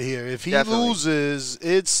favorite here. If he loses,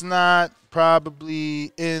 it's not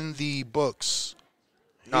probably in the books.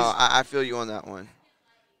 No, I feel you on that one.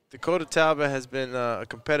 Dakota Talbot has been a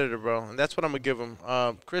competitor, bro, and that's what I'm going to give him.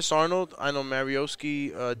 Chris Arnold, I know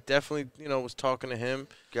Marioski definitely, was talking to him.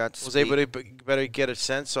 Was able to better get a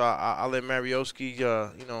sense, so I'll let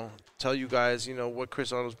Marioski, tell you guys, what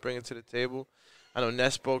Chris Arnold's bringing to the table. I know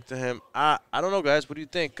Ness spoke to him. I don't know, guys. What do you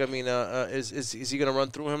think? I mean, is he going to run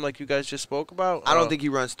through him like you guys just spoke about? I don't think he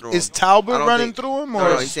runs through him. Is Talbot running through him?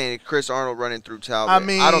 No, he's saying Chris Arnold running through Talbot.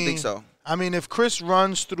 I don't think so. I mean, if Chris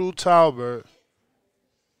runs through Talbot,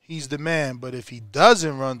 he's the man. But if he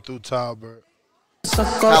doesn't run through Talbot,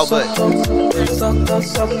 just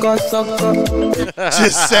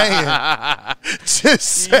saying.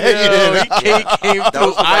 Yo, he came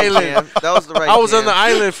through island. That was the right. I was on the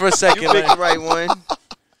island for a second. You picked the right one.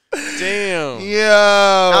 Damn.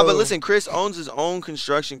 Yo. Nah, but listen, Chris owns his own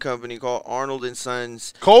construction company called Arnold and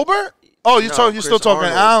Sons. Colbert? Oh, you're still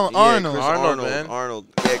talking Arnold. Arnold.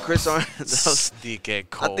 Yeah, Chris Arnold. I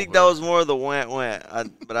think that was more of the want.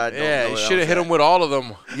 But I don't know. Yeah, he should have hit him with all of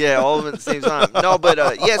them. Yeah, all of them at the same time. No, but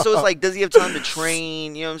so it's like, does he have time to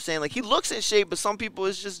train? You know what I'm saying? Like, he looks in shape, but some people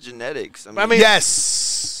it's just genetics. I mean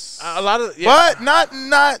yes. A lot of, but not.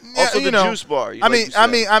 Also, the juice bar. I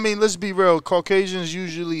mean, let's be real. Caucasians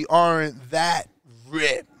usually aren't that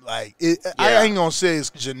ripped. Like, I ain't gonna say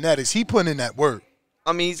it's genetics. He put in that work.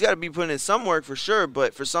 I mean, he's got to be putting in some work for sure,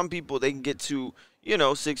 but for some people, they can get to,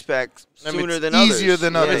 six-packs sooner than others. Easier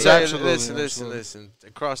than others, Yeah, absolutely. Listen.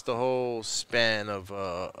 Across the whole span of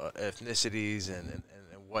ethnicities and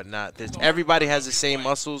whatnot, everybody has the same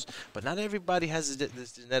muscles, but not everybody has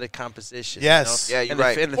this genetic composition. Yes. Yeah, you're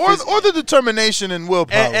right. Or the determination and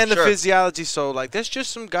willpower. And the physiology. So, like, there's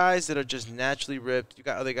just some guys that are just naturally ripped. You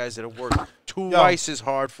got other guys that have worked twice as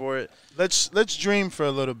hard for it. Let's dream for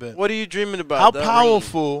a little bit. What are you dreaming about?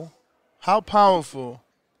 How powerful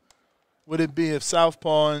would it be if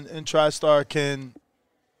Southpaw and TriStar can,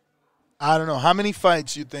 I don't know, how many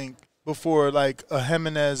fights you think before, like, a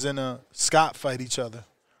Jimenez and a Scott fight each other?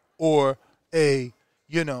 Or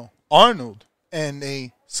Arnold and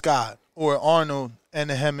a Scott, or Arnold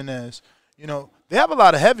and a Jimenez. They have a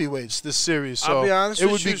lot of heavyweights this series, so I'll be honest it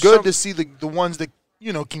with would be you, good to see the ones that,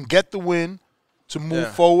 can get the win to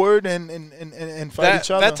move forward and fight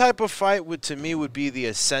each other. That type of fight to me would be the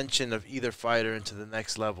ascension of either fighter into the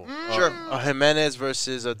next level. Sure. A Jimenez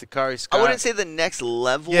versus a Dakari Scott. I wouldn't say the next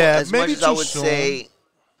level as much as I would say.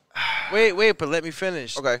 Wait, but let me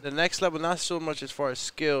finish. Okay. The next level, not so much as far as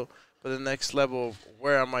skill, but the next level of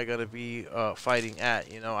where am I going to be fighting at?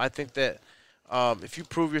 I think that if you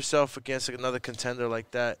prove yourself against another contender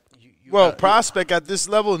like that, Prospect at this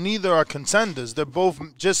level, neither are contenders. They're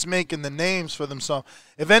both just making the names for themselves.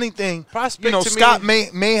 If anything, Prospect Scott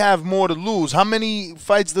may have more to lose. How many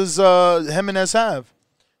fights does Jimenez have?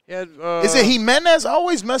 Yeah, is it Jimenez? I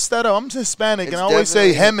always mess that up. I'm Hispanic, and I always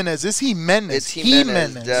say Jimenez. It's Jimenez. It's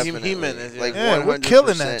Jimenez, definitely. Jimenez, like 100% we're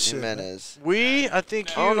killing that shit. Jimenez. I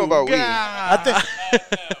think I don't know about I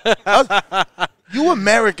think you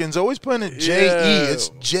Americans always putting a J-E. It's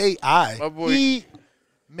J-I. My boy.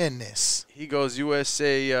 Jimenez. He goes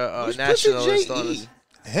USA nationalist on us.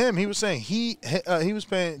 He was saying he was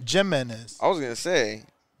paying Jimenez. I was going to say.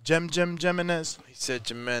 Jimenez. He said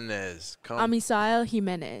Jimenez. Amisael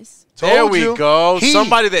Jimenez. There we go.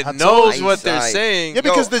 Somebody that knows what they're saying. Yeah,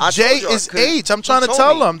 because the J is H. I'm trying to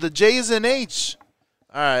tell them. The J is an H.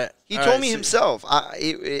 All right. He told me himself.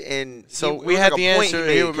 We had the answer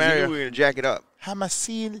here with Mario. We were going to jack it up.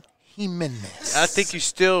 Hamasil Jimenez. I think you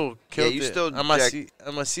still killed it. You still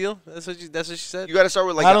Hamasil? That's what she said? You got to start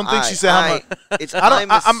with I don't think she said It's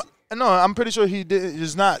I'm pretty sure he did.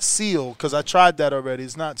 It's not seal because I tried that already.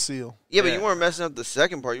 It's not seal. Yeah, but you weren't messing up the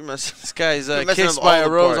second part. You messing. This guy's kissed by a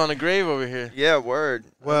rose on a grave over here. Yeah, word.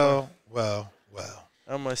 Well.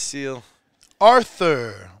 I'm a seal.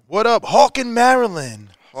 Arthur, what up? Hawk in Maryland.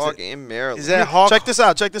 Hawk in Maryland. Is that Hawk? Check this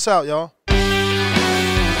out, y'all.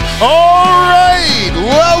 All right,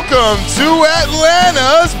 welcome to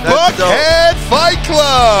Atlanta's Buckhead Fight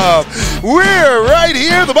Club. We're right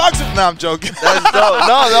here, the boxing. No, I'm joking. That's dope.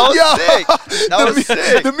 No, that was sick. That was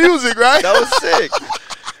sick. The music, right? That was sick.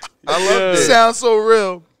 I love it. Sounds so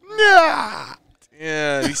real.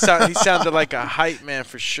 Yeah, he sounded like a hype man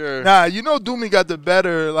for sure. Nah, Doomy got the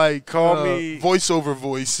better call me voiceover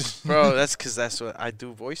voice, bro. That's because that's what I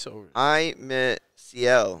do voiceover. I'm a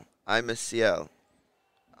CL.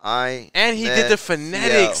 And he did the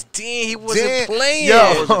phonetics. Damn, he wasn't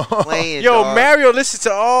playing. Yo, Mario, listen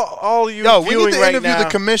to all you viewing we need to interview right now. the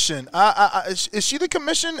commission. Is she the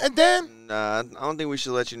commission, Dan? Nah, I don't think we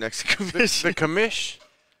should let you next to commission. The commish?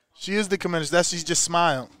 She is the commissioner. She just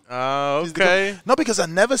smiled. Oh, okay. No, because I've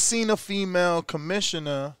never seen a female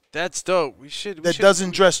commissioner. That's dope. We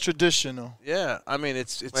doesn't dress traditional. Yeah, I mean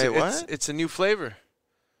it's what? It's a new flavor.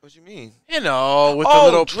 What you mean? With the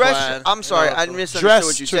little dress. plaid. I'm sorry, I misunderstood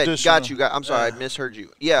what you said. Got you. I'm sorry, I misheard you.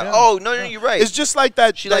 Yeah. Oh no, you're right. It's just like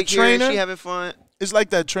that. She that like trainer. She having fun. It's like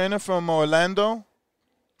that trainer from Orlando.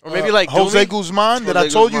 Or maybe like Jose Doomy? Guzman that I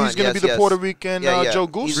told you he's going to be the Puerto Rican Joe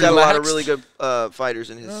Goose. He's got a lot of really good fighters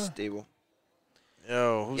in his stable.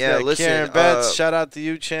 Yo, who's that? Listen, Karen Betts. Shout out to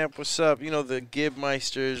you, champ. What's up? The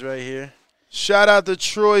Gibmeisters right here. Shout out to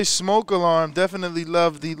Troy Smoke Alarm. Definitely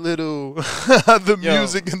love the little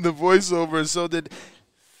music and the voiceover. So did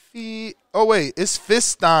it's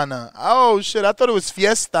Fistana. Oh shit, I thought it was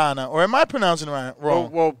Fiestana. Or am I pronouncing it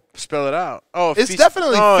wrong? Well, spell it out. Oh, it's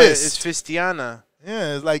definitely Fist. It's Fistiana.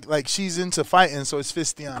 Yeah, it's like she's into fighting, so it's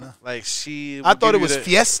Fistiana. Like I thought it was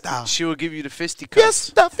Fiesta. She will give you the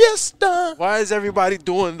fisticuffs. Fiesta. Why is everybody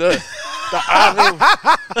doing the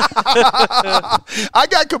I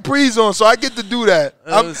got capris on, so I get to do that.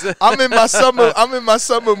 I'm in my summer. I'm in my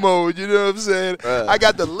summer mode. You know what I'm saying? Right. I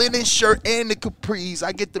got the linen shirt and the capris.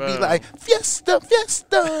 I get to be like Fiesta.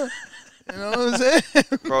 You know what I'm saying?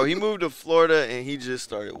 Bro, he moved to Florida and he just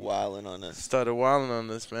started wilding on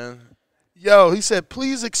us. Man. Yo, he said,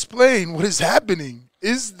 please explain what is happening.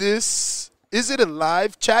 Is it a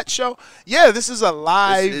live chat show? Yeah, this is a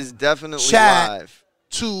live This is definitely chat live.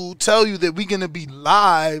 to tell you that we're going to be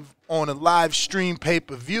live on a live stream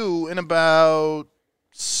pay-per-view in about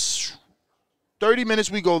 30 minutes.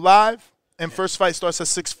 We go live, and first fight starts at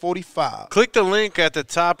 6:45. Click the link at the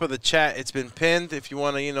top of the chat. It's been pinned if you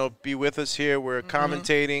want to, be with us here. We're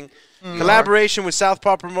commentating. Collaboration with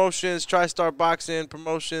Southpaw Promotions, TriStar Boxing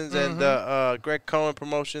Promotions, and Greg Cohen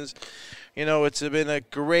Promotions. It's been a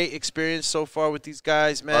great experience so far with these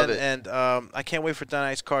guys, man. Love it. And I can't wait for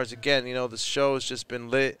tonight's cards again. The show has just been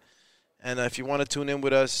lit. And if you want to tune in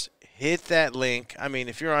with us, hit that link. I mean,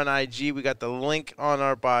 if you're on IG, we got the link on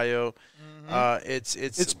our bio.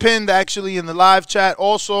 It's pinned actually in the live chat.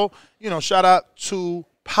 Also, shout out to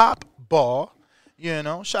Pop Ball.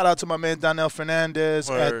 Shout out to my man Donnell Fernandez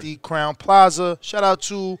at the Crown Plaza. Shout out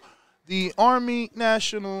to the Army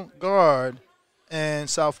National Guard and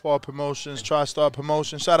Southpaw Promotions, TriStar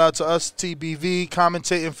Promotions. Shout out to us, TBV,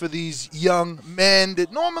 commentating for these young men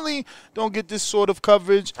that normally don't get this sort of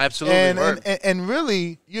coverage. Absolutely. And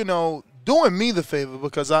really, doing me the favor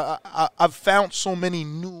because I've found so many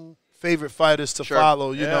new favorite fighters to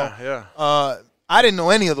follow. I didn't know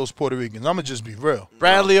any of those Puerto Ricans. I'm gonna just be real.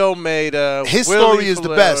 Bradley Olmeida. His Willie story is the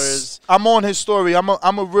best. I'm on his story. I'm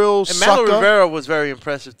a real sucker. Manuel Rivera was very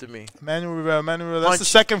impressive to me. Manuel Rivera. That's the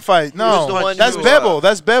second fight. No, that's Bebo.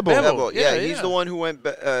 That's Bebo. Yeah, he's the one who went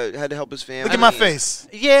had to help his family. Look at my face.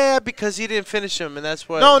 Yeah, because he didn't finish him, and that's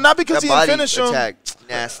what. No, not because he didn't finish him.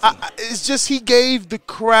 Nasty. It's just he gave the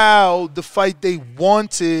crowd the fight they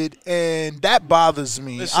wanted, and that bothers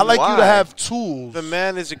me. Listen, I like you to have tools. The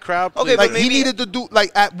man is a crowd pleaser. Okay, like he needed to do.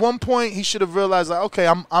 Like at one point, he should have realized, like, okay,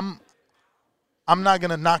 I'm not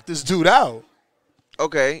gonna knock this dude out.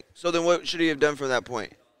 Okay, so then what should he have done from that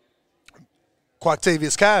point?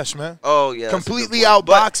 Quoctavius Cash, man. Oh yeah, completely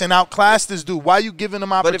outboxed and outclassed this dude. Why are you giving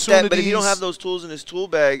him opportunities? But if you don't have those tools in his tool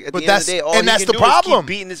bag, at the end of the day, all he can do is keep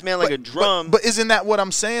beating this man like a drum. But isn't that what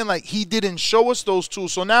I'm saying? Like, he didn't show us those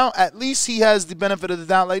tools, so now at least he has the benefit of the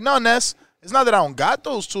doubt. Like, no, Ness, it's not that I don't got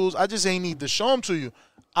those tools. I just ain't need to show them to you.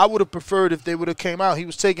 I would have preferred if they would have came out. He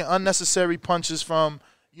was taking unnecessary punches from,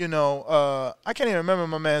 I can't even remember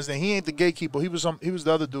my man's name. He ain't the gatekeeper. He was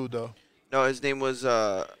the other dude though. No, his name was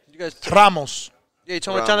Ramos. Yeah, you're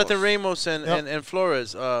talking about Jonathan Ramos and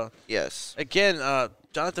Flores. Yes. Again,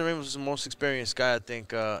 Jonathan Ramos was the most experienced guy, I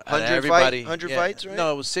think. 100 fights, right?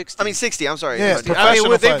 No, it was 60. I mean, 60. I'm sorry. Yeah, I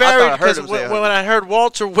mean, they varied because when I heard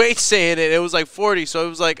Walter Waite saying it, it was like 40. So it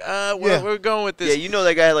was like, we're going with this. Yeah,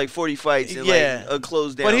 that guy had like 40 fights in like a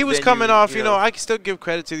closed down. But he was venue, coming off. I can still give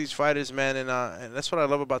credit to these fighters, man, and that's what I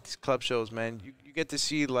love about these club shows, man. You get to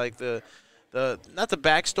see like the not the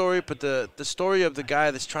backstory, but the story of the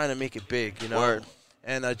guy that's trying to make it big. Word.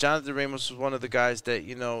 And Jonathan Ramos was one of the guys that,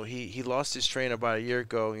 he lost his trainer about a year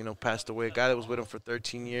ago, passed away, a guy that was with him for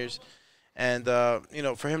 13 years. And,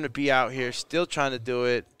 for him to be out here still trying to do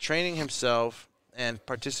it, training himself and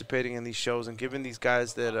participating in these shows and giving these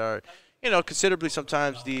guys that are, considerably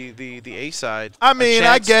sometimes the A-side. I mean,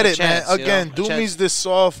 I get it, man. Again, Doomy's this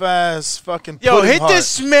soft-ass fucking hit heart.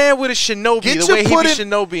 this man with a shinobi, the way he be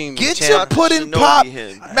shinobi. Get your pudding pop.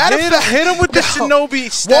 Hit him with the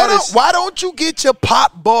shinobi status. Why don't you get your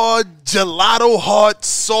pop bar, gelato heart,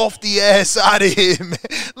 softy ass out of here, man?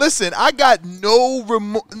 Listen, I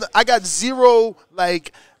got zero,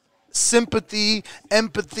 like, sympathy,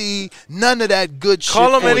 empathy, none of that good shit.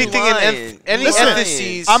 Call him anything in any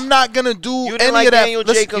emphases. I'm not gonna do any of that.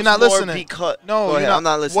 You're not listening. No, I'm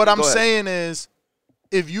not listening. What I'm saying is,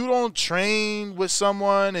 if you don't train with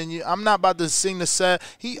someone, and I'm not about to sing the set.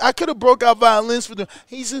 I could have broke out violins for them.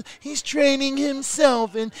 He's training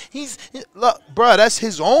himself, and look, bro, that's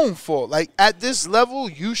his own fault. Like, at this level,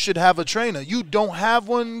 you should have a trainer. You don't have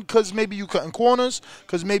one because maybe you cutting corners,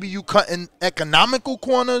 because maybe you cutting economical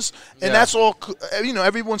corners, and that's all.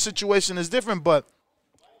 Everyone's situation is different, but.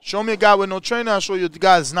 Show me a guy with no trainer, I'll show you the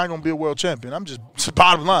guy that's not going to be a world champion. I'm just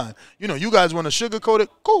bottom line. You guys want to sugarcoat it?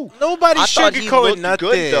 Cool. Nobody's sugarcoating nothing.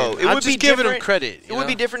 Good, though. It would be giving him credit. It would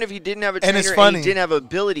be different if he didn't have a trainer and he didn't have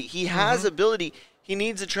ability. He has ability. He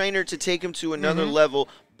needs a trainer to take him to another level.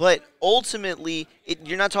 But ultimately,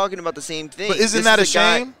 you're not talking about the same thing. But isn't that a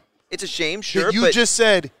shame? It's a shame, sure. You just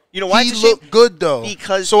said why he looked good, though.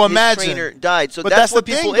 Because his trainer died. So that's what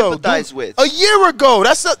people empathize with. A year ago,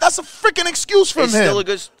 that's a freaking excuse from him. Still a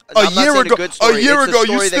good. A year ago,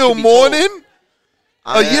 you still mourning?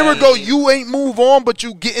 A year ago, you ain't move on, but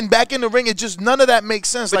you getting back in the ring. It just none of that makes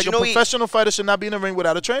sense. Like, a professional fighter should not be in the ring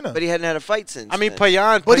without a trainer. But he hadn't had a fight since. I mean,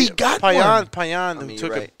 Payan. But he got one. Payan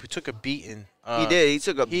took a beating. He did. He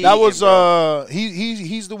took a beating. That was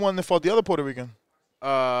he's the one that fought the other Puerto Rican.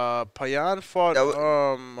 Payan fought.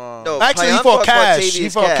 No, actually, Payan he fought Cash. Tavius He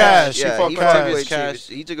fought Cash. Yeah, He fought Tavius Cash.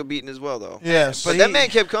 He took a beating as well, though. Yes. But that man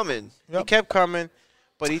kept coming. He kept coming,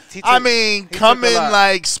 but he took, he coming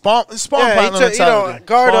like spawn yeah, partner he took, mentality.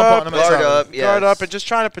 guard Spawn up, partner mentality. Guard up, and just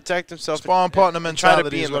trying to protect himself. Spawn partner and trying to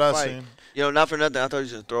mentality be is in what the I fight. seen. You know, not for nothing. I thought he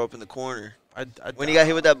was going to throw up in the corner. When he got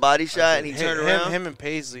hit with that body shot and he turned around. Him and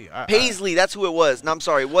Paisley. Paisley, that's who it was. No, I'm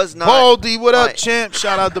sorry. It was not. Baldy, what up, champ?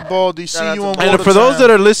 Shout out to Baldy. See you on And for those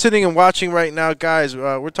that are listening and watching right now, guys,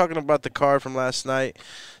 we're talking about the card from last night.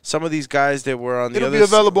 Some of these guys that were on the other It'll be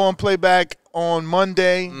available on playback on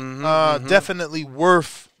Monday. Definitely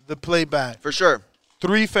worth the playback. For sure.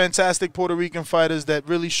 3 fantastic Puerto Rican fighters that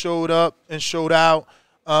really showed up and showed out.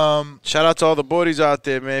 Shout out to all the boys out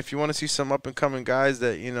there, man. If you want to see some up and coming guys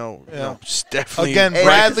that just definitely again, hey,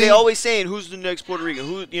 Bradley. They always saying who's the next Puerto Rican.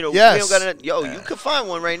 Who we don't got you could find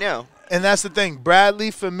one right now. And that's the thing.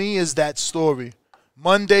 Bradley for me is that story.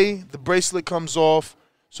 Monday the bracelet comes off,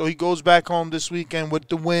 so he goes back home this weekend with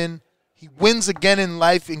the win. He wins again in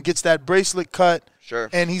life and gets that bracelet cut.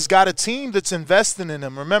 Sure. And he's got a team that's investing in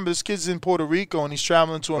him. Remember, this kid's in Puerto Rico and he's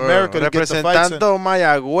traveling to America to get the fights in. Representando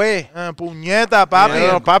Mayagüez. Puñeta, papi.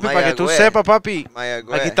 No, papi, para que tú sepas, papi.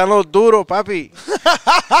 Mayagüez. Aquí están los duros, papi.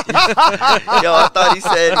 Yo, I thought he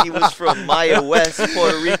said he was from Maya West,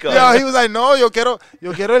 Puerto Rico. Yo, he was like, no, yo quiero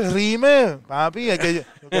el rime, papi. Es que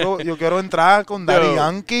yo quiero entrar con Daddy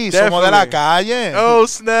Yankee. Somos de la calle. Oh,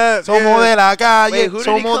 snap. Somos de la calle. Wait, who did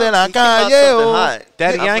Somos he de la come? He came out calle. something hot.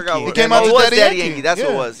 Daddy I Yankee. forgot He what came it out was. to It was Daddy Daddy Yankee. Yankee. That's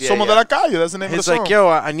what it was. Yeah, Somos de la calle. That's the name of It's the song. like, yo,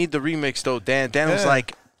 I need the remix, though, Dan. Dan was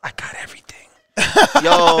like, I got everything.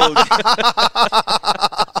 Yo.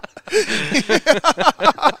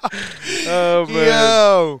 Oh, man.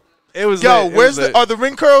 Yo. It was Yo, lit. where's the are the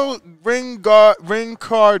ring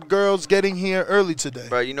card girls getting here early today?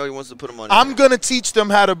 Bro, you know he wants to put them on. I'm gonna teach them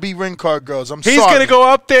how to be ring card girls. He's sorry. gonna go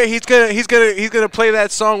up there. He's gonna play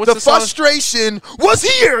that song. What's the song? Frustration was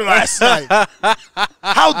here last night.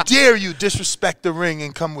 How dare you disrespect the ring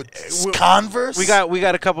and come with Converse? We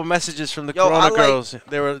got a couple messages from the Corona girls.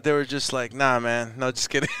 They were just like, nah, man. No, just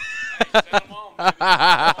kidding.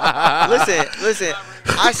 Listen.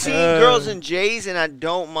 I seen girls in J's and I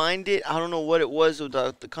don't mind it. I don't know what it was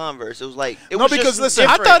about the Converse. It was like listen,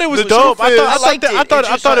 I thought it was dope. I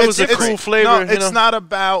thought it was a cool flavor. No, it's not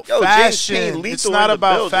about fashion. It's not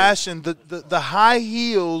about fashion. The high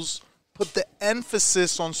heels put the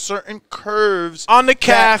emphasis on certain curves on the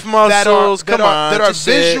calf muscles.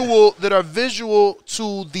 That are visual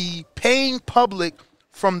to the paying public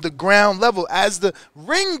from the ground level. As the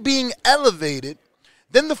ring being elevated,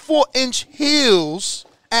 then the 4-inch heels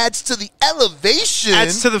adds to the elevation.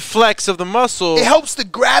 Adds to the flex of the muscle. It helps the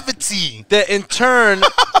gravity. That in turn,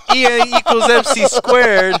 E equals MC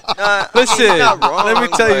squared. Listen, let me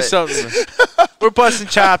tell you something. We're busting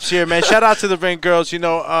chops here, man. Shout out to the ring girls. You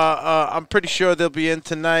know, I'm pretty sure they'll be in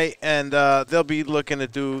tonight, and they'll be looking to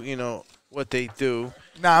do, what they do.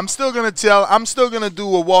 Nah, I'm still gonna do a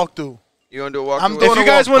walkthrough. You gonna do a walkthrough? If you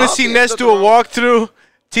guys want to see Ness do a walkthrough,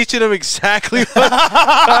 teaching them exactly what.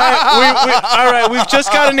 All right, we've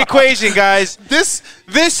just got an equation, guys. This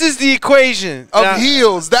is the equation of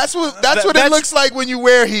heels. That's what it looks like when you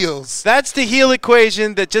wear heels. That's the heel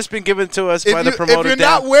equation that just been given to us by the promoter. If you're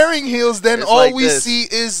not wearing heels, then all we see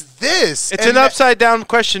is this. It's an upside down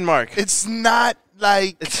question mark. It's not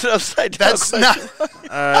like it's an upside down. That's not.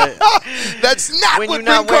 That's not when what you're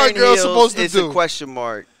not ring card girls heels, supposed to it's do. a question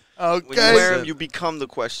mark. Okay. When you wear them, you become the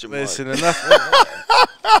question mark. Listen, enough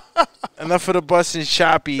of the busting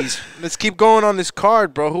shoppies. Let's keep going on this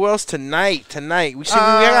card, bro. Who else tonight?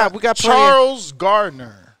 We got Charles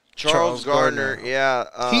Gardner. Charles Gardner,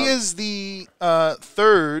 yeah. He is the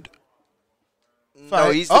third.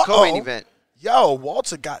 No, he's the co-main event. Yo,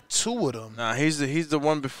 Walter got 2 of them. Nah, he's the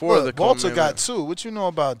one before the Walter got 2. What you know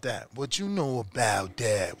about that? What you mean about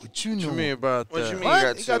that? What you mean about that? What you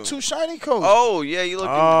mean He got 2 shiny coats. Oh, yeah, you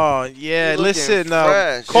looking. Oh, yeah. Listen,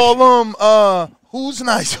 call him. Who's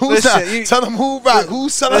nice? Who's nice? Tell them who right.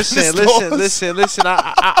 Who's selling Listen.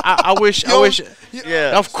 I wish.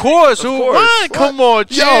 Yeah. Of course. What? Come on,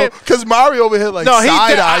 yo. Because Mario over here like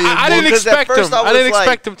side eyeing. I didn't expect him. I didn't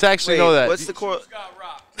expect him to actually know that. What's the core?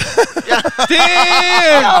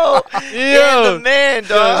 Damn! Yo, Dan the man,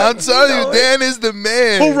 dog. I'm telling you, Dan is the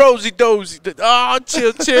man. Who Rosie Dozy? Oh,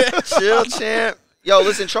 chill. Chill, champ. Yo,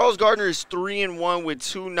 listen, Charles Gardner is 3-1 with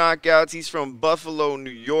 2 knockouts. He's from Buffalo, New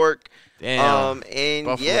York. Damn. And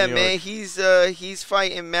Buffalo, yeah, New man, York. he's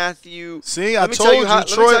fighting Matthew. See, I told you,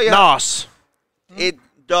 Troy Nos.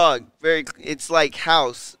 It's like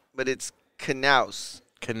house, but it's Knaus.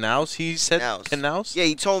 Knaus? He said Knaus? Yeah,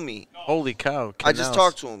 he told me. Holy cow. I just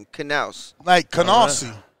talked to him. Knaus. Like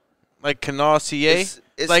Canarsie. Like Canassier?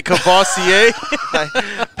 It's Like Cavassier?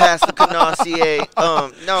 Past the Canassier.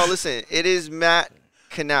 No, listen. It is Matt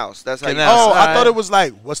Knaus. That's how you I thought it was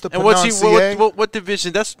like, what's the And what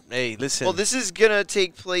division? That's, hey, listen. Well, this is going to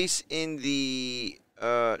take place in the,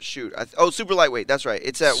 super lightweight. That's right.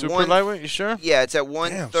 It's at Super lightweight, you sure? Yeah, it's at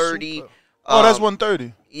 130. That's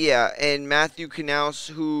 130. Yeah, and Matthew Knaus,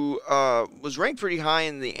 who was ranked pretty high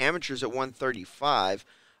in the amateurs at 135,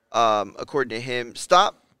 according to him,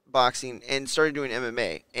 stopped boxing and started doing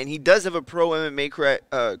MMA. And he does have a pro MMA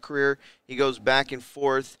career. He goes back and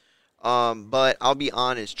forth. But I'll be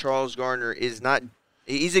honest, Charles Gardner is not.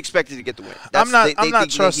 He's expected to get the win. I'm not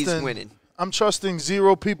trusting. He's winning. I'm trusting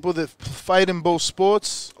zero people that fight in both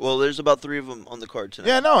sports. Well, there's about 3 of them on the card tonight.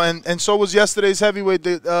 Yeah, no, and so was yesterday's heavyweight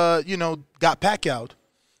that got Pacquiao'd.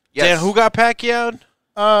 Yes. Yeah, who got Pacquiao'd?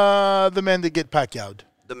 The man that get Pacquiao'd.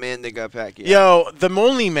 The man that got Pacquiao. Yo, the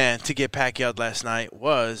only man to get Pacquiao'd last night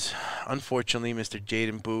was, unfortunately, Mr.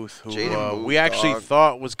 Jaden Booth, who we actually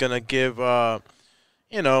thought was going to give, a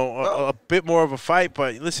bit more of a fight.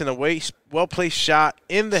 But listen, a well-placed shot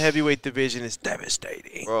in the heavyweight division is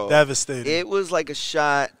devastating. Bro, devastating. It was like a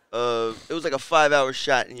 5-hour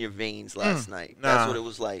shot in your veins last night. That's what it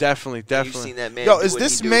was like. Definitely. You've seen that man. Yo, is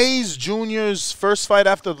this Mays Jr.'s first fight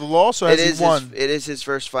after the loss, or has he won? It is his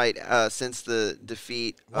first fight since the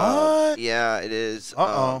defeat. What? Yeah, it is.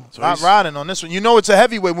 Not riding on this one. You know it's a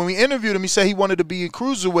heavyweight. When we interviewed him, he said he wanted to be a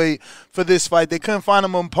cruiserweight for this fight. They couldn't find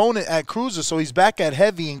him an opponent at cruiser, so he's back at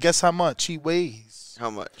heavy, and guess how much he weighs? How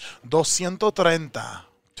much? 230.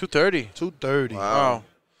 230. 230.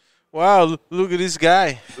 Wow, look at this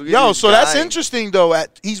guy. That's interesting, though.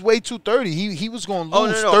 He's weighed 230. He was going to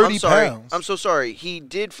lose 30 pounds. I'm so sorry. He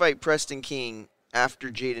did fight Preston King after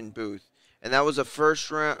Jaden Booth, and that was a first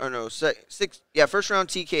round TKO.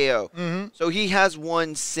 Mm-hmm. So he has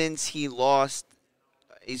won since he lost.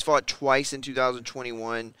 He's fought twice in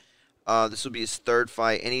 2021. This will be his third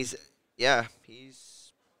fight, and he's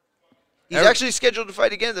actually scheduled to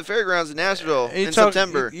fight again at the Fairgrounds in Nashville in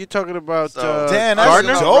September. You're talking about Dan,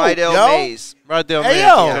 Gardner? Rydell Mays. Rydell Mays.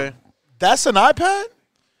 Okay. That's an iPad?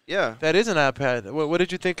 Yeah. That is an iPad. What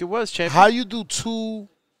did you think it was, champion? How you do 2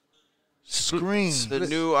 screens? The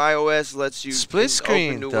new iOS lets you split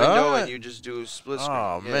screen, open a new window and you just do a split screen.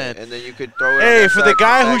 Oh, man. And then you could throw it Hey, for the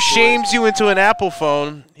guy who shames you into an Apple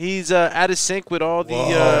phone, he's out of sync with all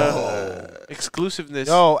the exclusiveness.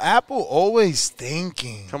 Yo, Apple always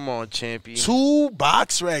thinking. Come on, champion. 2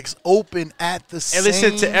 box racks open at the same time. And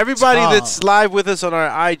listen, to everybody that's live with us on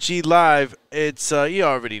our IG Live, it's, you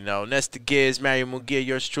already know, Nesta Giz, Mario Munguia,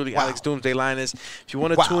 yours truly, Alex Doomsday Linus. If you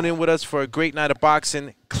want to tune in with us for a great night of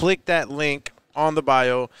boxing, click that link on the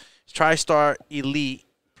bio. It's TriStar Elite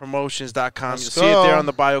Promotions.com. You'll see it there on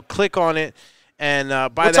the bio. Click on it. And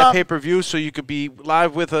buy that pay-per-view so you could be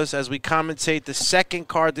live with us as we commentate the second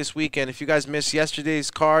card this weekend. If you guys missed yesterday's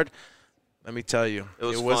card, let me tell you.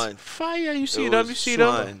 It was fun. Fire. You see them? You see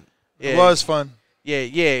them? It was fun.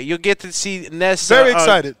 Yeah. You'll get to see Ness very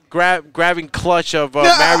excited. Grabbing clutch of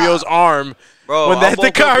Mario's arm. Bro, when that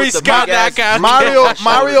Dakari Scott knockout.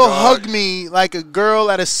 Mario hugged me like a girl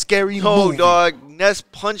at a scary movie. Dog. Ness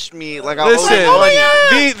punched me like I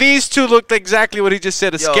Listen, these two looked exactly what he just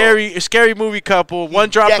said. A scary movie couple. One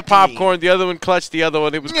dropped the popcorn, the other one clutched the other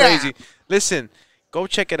one. It was crazy. Listen, go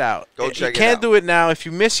check it out. You can't do it now. If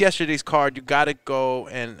you missed yesterday's card, you got to go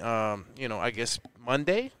and, I guess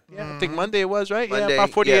Monday? Yeah, I think Monday it was, right? Monday,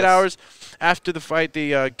 about 48 hours after the fight, they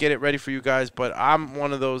get it ready for you guys. But I'm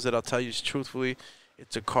one of those that I'll tell you truthfully,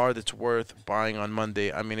 it's a card that's worth buying on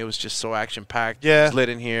Monday. I mean, it was just so action-packed. Yeah. It was lit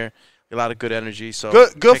in here. A lot of good energy. So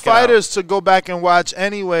good fighters to go back and watch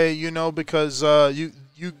anyway, because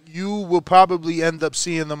you will probably end up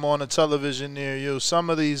seeing them on a television near you. Some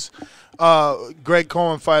of these Greg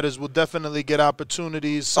Cohen fighters will definitely get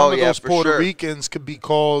opportunities. Some of those Puerto Ricans could be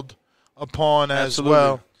called upon as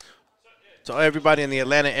well. So everybody in the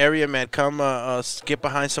Atlanta area, man, come get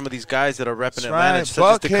behind some of these guys that are repping Atlanta, right.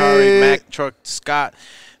 such as Dakari, Mac, Truck, Scott.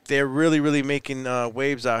 They're really, really making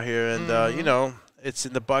waves out here. And, it's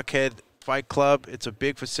in the Buckhead Fight Club. It's a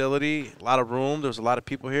big facility, a lot of room. There's a lot of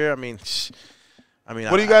people here. I mean,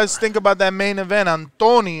 what do you guys think about that main event?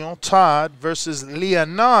 Antonio Todd versus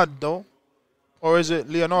Leonardo, or is it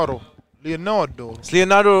Leonardo? Leonardo. It's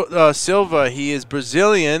Leonardo Silva. He is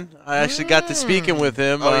Brazilian. I actually got to speaking with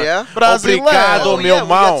him. Oh, yeah? Obrigado, meu we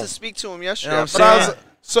got to speak to him yesterday. You know what I'm saying?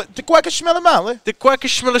 So, de cueca chmela male. De cueca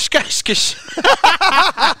chmela skashkish.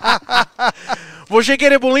 Você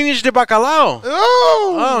quer bolinhos de bacalhau?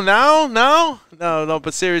 Oh, no. No,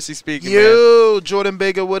 but seriously speaking, man. Yo, Jordan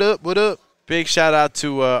Baker, what up? What up? Big shout out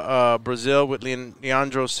to Brazil with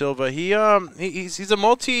Leandro Silva. He's a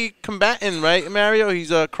multi-combatant, right, Mario?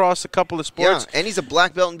 He's across a couple of sports. Yeah, and he's a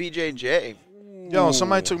black belt in BJJ. Yo,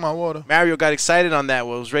 somebody took my water. Mario got excited on that.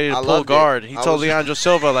 Was ready to pull guard. He told Leandro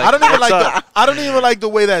Silva, like, I don't even like the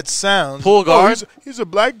way that sounds. Pull guard. He's a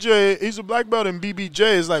black belt in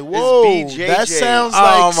BBJ. It's like, whoa, that sounds like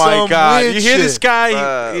oh my some God! weird You hear this shit.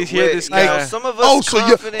 guy? You hear this guy? Like, some of us so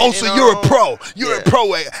you're a pro. You're a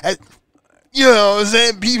pro at you know what I'm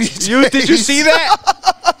saying? BBJ. Did you see that?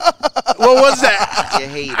 What was that? You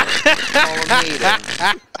hate him.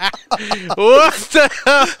 What the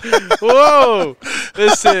hell? Whoa!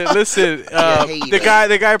 Listen.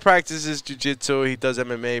 The guy practices jiu-jitsu. He does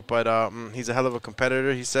MMA, but he's a hell of a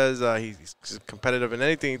competitor. He says he's competitive in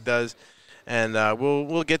anything he does, and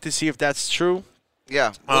we'll get to see if that's true.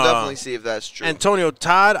 Yeah, we'll definitely see if that's true. Antonio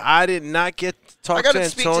Todd, I did not get to talk to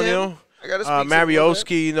Antonio. I got to speak to him.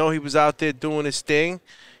 Marioski, you know, he was out there doing his thing.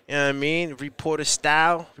 You know what I mean? Reporter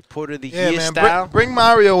style. Reporter of the year man, style. Bring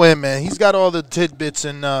Mario in, man. He's got all the tidbits.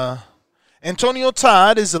 And Antonio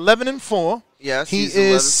Todd is 11-4. Yes, he he's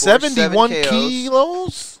is 71 7 KOs.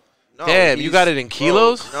 kilos. No, damn, you got it in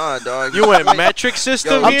kilos? Nah, dog. You went metric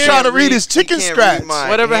system I'm here? trying to read his chicken scratch.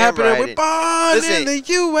 Whatever happened with Born in the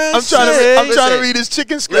USA. I'm trying to read his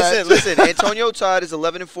chicken scratch. Listen. Antonio Todd is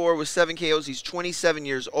 11-4 with 7 KOs. He's 27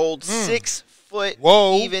 years old, 6 foot,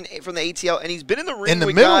 even from the ATL, and he's been in the ring in the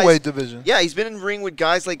with middleweight guys, division. Yeah, he's been in the ring with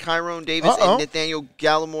guys like Kyrone Davis and Nathaniel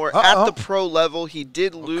Gallimore at the pro level. He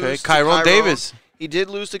did lose to Kyrone Davis. He did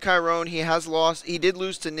lose to Kyrone. He has lost. He did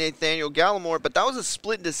lose to Nathaniel Gallimore, but that was a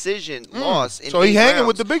split decision loss. In so he hanging rounds.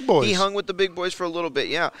 with the big boys. He hung with the big boys for a little bit,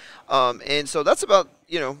 yeah. And so that's about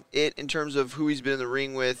it in terms of who he's been in the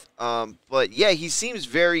ring with. But yeah, he seems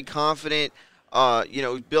very confident.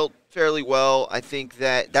 Built fairly well. I think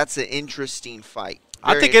that's an interesting fight.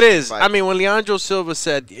 I think it is. I mean, when Leandro Silva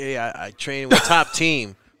said, "Yeah, I train with top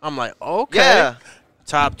team," I'm like, okay. Yeah.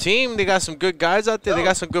 Top team. They got some good guys out there. They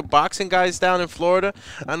got some good boxing guys down in Florida.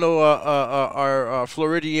 I know our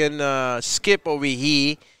Floridian Skip over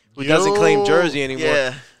here, who doesn't claim Jersey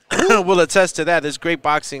anymore, will attest to that. There's great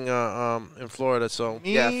boxing in Florida. So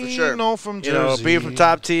yeah, for sure. From Jersey. Being from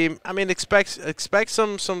top team, I mean, expect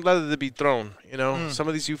some leather to be thrown. Some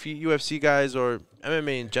of these UFC guys or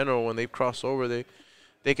MMA in general, when they cross over, they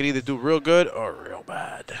could either do real good or real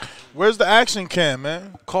bad. Where's the action cam,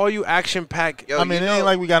 man? Call you Action Pack. I mean, it ain't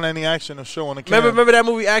like we got any action to show on the cam. Remember that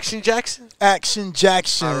movie Action Jackson? Action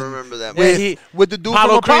Jackson. I remember that movie. With the dude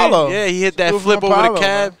from Apollo. Yeah, he hit that flip over the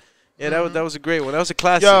cab. Man. Yeah, that was a great one. That was a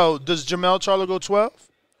classic. Yo, does Jermell Charlo go 12?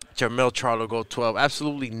 Jermell Charlo go 12.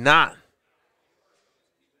 Absolutely not.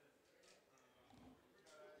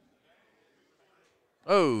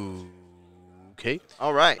 Oh, okay.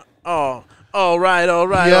 All right. Oh. All right. That was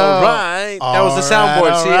the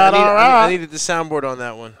soundboard. I needed the soundboard on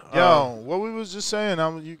that one. Yo, what we was just saying,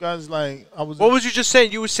 What was you just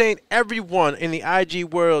saying? You were saying everyone in the IG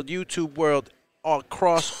world, YouTube world,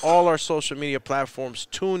 across all our social media platforms,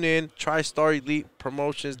 tune in,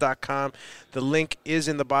 TriStarElitePromotions.com. The link is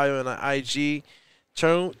in the bio on the IG.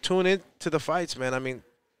 Tune in to the fights, man. I mean,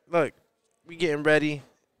 look, we getting ready.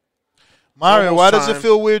 Mario, why does it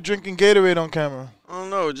feel weird drinking Gatorade on camera? I don't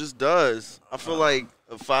know. It just does. I feel like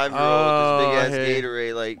a 5-year-old with this big-ass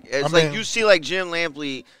Gatorade. Like, it's like you see, like, Jim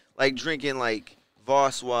Lampley, like, drinking, like,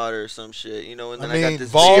 Voss water or some shit, and then I got this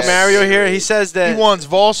Voss Mario here. He says that he wants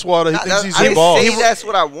Voss water. He thinks he's a Voss. That's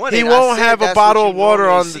what I wanted. He won't have a bottle of water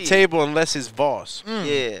on the table unless it's Voss.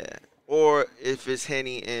 Yeah. Or if it's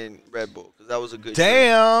Henny and Red Bull, because that was a good drink.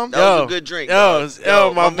 That was a good drink. Yo,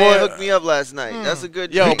 my boy hooked me up last night. That's a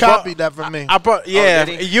good drink. He copied that from me. I brought, you and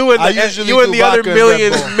the other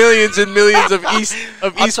millions and millions of East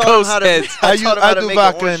Coast heads. I taught him how to make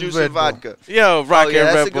orange juice and vodka. Yo, Rocket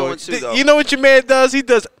and Red Bull. You know what your man does? He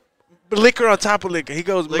does liquor on top of liquor. He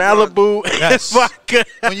goes Malibu and vodka.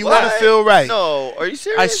 When you want to feel right. No, are you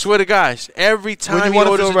serious? I swear to gosh, every time he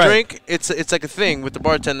orders a drink, it's like a thing with the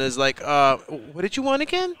bartender. Is like, what did you want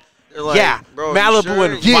again? Like, bro, Malibu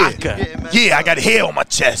and vodka. Yeah, I got hair on my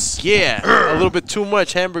chest. Yeah, a little bit too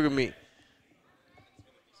much hamburger meat.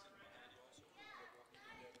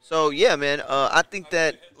 So, yeah, man, I think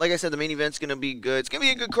that, like I said, the main event's going to be good. It's going to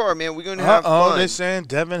be a good card, man. We're going to have fun. They're saying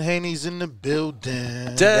Devin Haney's in the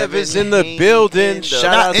building. Devin's in the building.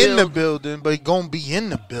 Not in the building, but he's going to be in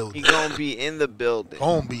the building. He's going to be in the building.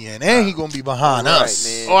 Going to be in. And he's going to be behind us.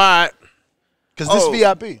 Man. All right. Because this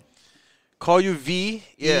VIP. Call you V-E-P.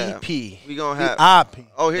 Yeah. We going to have. VIP.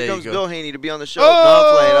 Oh, here comes Bill Haney to be on the show. No,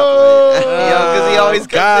 I'm playing. Yo, because he always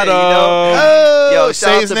comes in, shout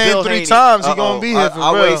say out his to name Bill 3 Haney. times, he gonna be here for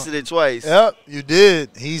I real. wasted it twice. Yep, you did.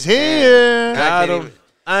 He's here. Got him.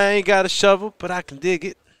 I ain't got a shovel, but I can dig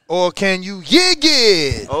it. Or can you yig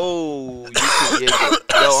it? Oh, you can yig it.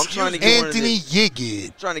 Yo, I'm trying to get Anthony Yig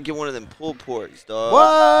it. trying to get one of them pulled porks, dog.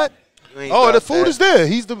 What? You ain't Oh, got the food that. is there.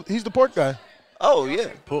 He's the pork guy. Oh, yeah.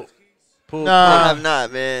 I Nah. have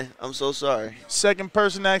not, man. I'm so sorry. Second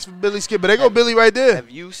person asked for Billy Skip, but they go Billy right there. Have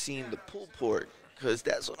you seen the pulled pork? Because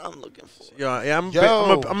that's what I'm looking for. Yeah,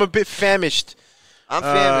 Yo. I'm a bit famished. I'm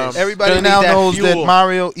famished. Everybody Gonna now need that knows that fuel.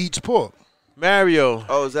 Mario eats pork. Mario.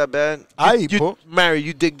 Oh, is that bad? I eat pork. Mario,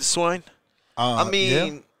 you dig the swine? I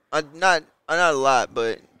mean, not a lot,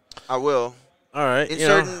 but I will. All right. In you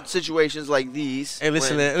know. certain situations like these. Hey,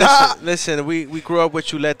 listen, when- listen. We grew up with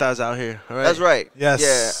chuletas out here. All right. That's right. Yes.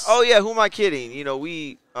 Yeah. Oh, yeah. Who am I kidding? You know,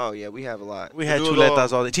 we have a lot. We had do it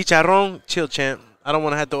chuletas all day. Chicharrón, chill, champ. I don't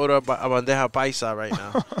want to have to order a bandeja paisa right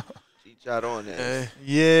now. Chicharrón.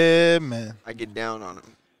 Yeah, man. I get down on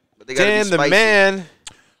them. But they gotta Dan be the spicy. man.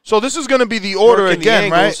 So this is going to be the order Working the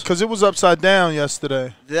again, right? angles. Because it was upside down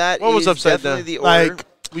yesterday. That What was is upside definitely down? the order. Like,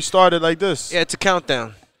 we started like this. Yeah, it's a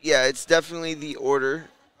countdown. Yeah, it's definitely the order.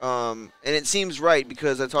 And it seems right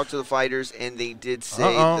because I talked to the fighters and they did say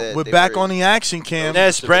that We're they back were on the action cam.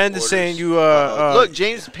 Yes, specific Brandon's orders. saying you. Look,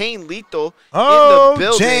 James Payne lethal Oh, in the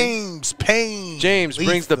building. James Payne. James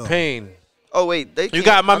brings the Lethal. pain. Oh wait, they You can't-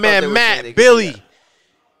 got my I thought they man were saying they Matt, could Billy. do that.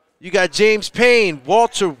 You got James Payne,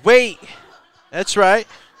 Walter Waite. That's right.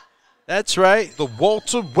 That's right. The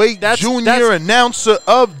Walter Waite That's- Jr. that's- announcer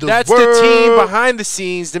of the That's world. the team behind the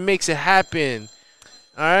scenes that makes it happen.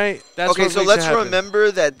 All right. That's Okay, what so makes let's it happen.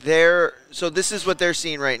 remember that so this is what they're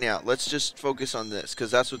seeing right now. Let's just focus on this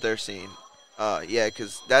because that's what they're seeing. Yeah,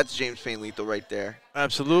 because that's James Payne lethal right there.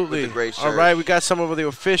 Absolutely. With the great All shirt. right, we got some of the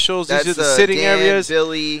officials. That's These are the sitting Dan, areas.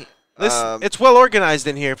 Billy. Listen, it's well organized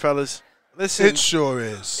in here, fellas. Listen, It sure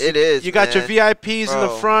is. It is. you got your man. VIPs in the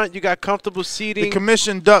Bro. front. You got comfortable The seating.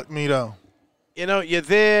 commission ducked me, though. You know, you're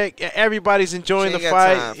there. Everybody's enjoying She the ain't got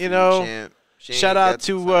time fight. for You know, champ. She shout ain't out got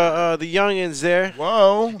to time. the youngins there.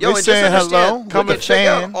 Whoa. Yo, They and just saying understand, hello. look Come and and check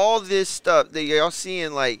out fan. all this stuff that y'all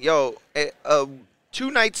seeing. Like, yo, 2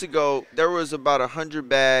 nights ago there was about 100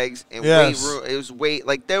 bags and Yes. weight room. It was weight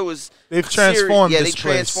like there was. They've transformed Yeah, this they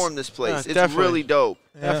place. transformed this place. Yeah, It's definitely. really dope.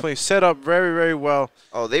 Definitely set up very, very well.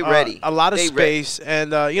 Oh, they ready. A lot of They ready. space,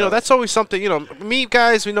 and you know that's always something. You know, me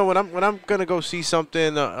guys, we know when I'm gonna go see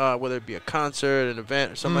something, whether it be a concert, an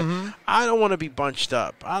event, or something. Like, I don't want to be bunched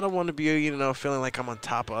up. I don't want to be feeling like I'm on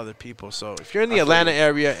top of other people. So if you're in the Atlanta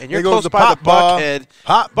area and you're There goes close the by the Pop Bar. Buckhead,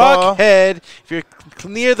 Hot bar. Buckhead, if you're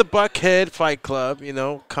near the Buckhead Fight Club,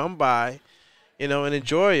 come by. And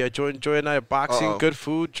enjoy a night of boxing, Uh-oh. good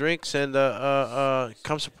food, drinks, and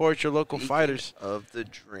come support your local fighters. Of the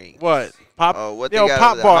drink. What? Pop? Oh, what Yo, they got?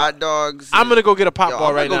 Pop The bar. hot dogs. I'm gonna go get a pop bar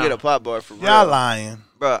I'm right gonna now. go get a pop bar for real. Y'all lying.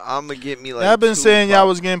 Bro, I'm gonna get me like. Y'all been 2 saying y'all pop-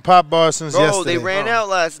 was getting pop bars since Bro, yesterday. they ran out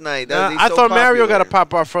last night. Nah, They I so thought Mario got a popular. pop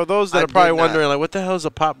bar. For those that I are probably did not. wondering, like, what the hell is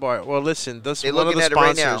a pop bar? Well, listen, this They one of looking the at it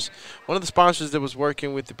right now. sponsors. One of the sponsors that was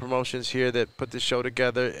working with the promotions here that put this show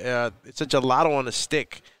together. It's a gelato on a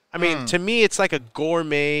stick. I mean, to me, it's like a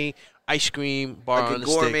gourmet ice cream bar Like on a a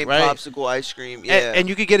gourmet stick, right? popsicle ice cream. Yeah. And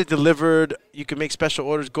you could get it delivered. You can make special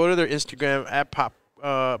orders. Go to their Instagram at pop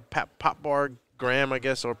bar gram, I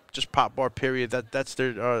guess, or just pop bar period. That's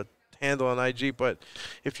their handle on IG. But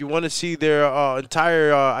if you want to see their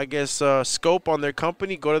entire scope on their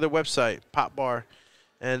company, go to their website, Pop Bar.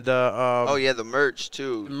 And oh yeah, the merch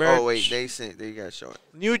too. merch. Oh wait, they gotta show it.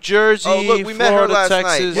 New Jersey, Oh, look, we met her Florida, last night.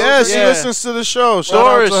 Texas. Yeah, she Yeah. listens to the show. Shout out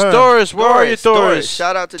Doris, to her. Doris, where are you, Doris?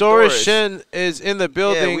 Shout out to Doris Doris. Shen is in the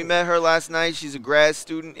building. Yeah, we met her last night. She's a grad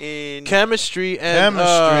student in Chemistry, and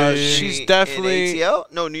Chemistry. she's in definitely ATL.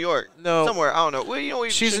 No, New York. No. somewhere. I don't know. Well, we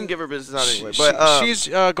She's shouldn't in- give her business out anyway. But she's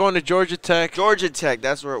going to Georgia Tech. Georgia Tech.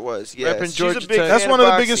 That's where it was. Yeah, Repping she's Georgia a big Tech. That's fan one of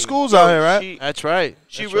the boxing. biggest schools out here, right? That's right.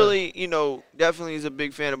 She That's really, definitely is a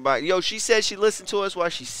big fan of boxing. Yo, she said she listened to us while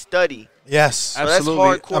she studied. Yes. So Absolutely.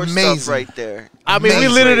 that's hardcore Amazing. stuff right there. I mean, we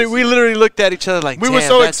Amazing. literally looked at each other like, We were "Damn,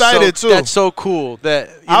 so that's excited, too. That's so cool that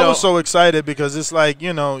I was so excited because it's like,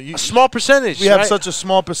 a small percentage. we have right? such a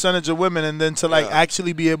small percentage of women, and then to Yeah.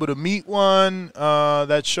 actually be able to meet one,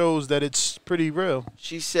 that shows that it's pretty real.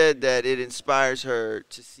 She said that it inspires her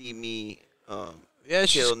to see me. Yeah,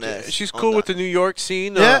 kill Ness she's on cool the- with the New York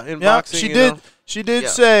scene Yeah, in yeah. boxing. She you did. know. She did Yeah.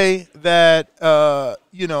 say that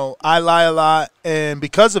I lie a lot, and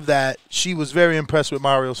because of that, she was very impressed with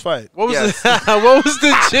Mario's fight. What was Yes. what was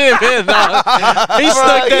the gym? Man, he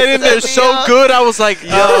stuck that in there so good. I was like,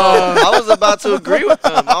 I was about to agree with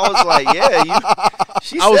them. I was like, yeah,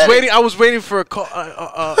 she I was said waiting. It. I was waiting for a call.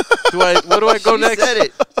 What do I go She next? said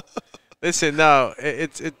it. Listen, no,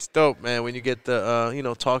 it's dope, man. When you get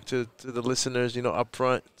the talk to the listeners, up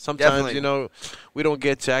front. Sometimes Definitely. we don't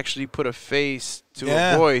get to actually put a face to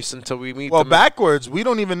a voice until we meet. Well, them. backwards, we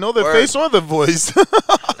don't even know their Word. face or their voice.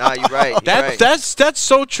 Nah, you're right. You're right. That's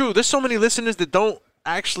so true. There's so many listeners that don't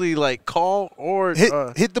actually call or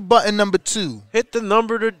hit the button number 2. hit the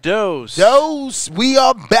number to dose. We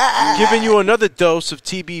are back. Giving you another dose of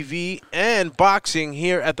TBV and boxing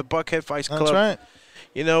here at the Buckhead Fights Club. That's right.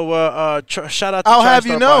 Shout out to I'll have TriStar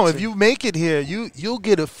you know, Boxing. if you make it here, you'll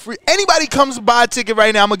get a free. Anybody comes to buy a ticket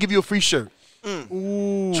right now, I'm gonna give you a free shirt.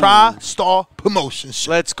 Ooh. TriStar Promotions shirt.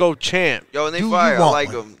 Let's go, champ. Yo, and they Do you fire. I want like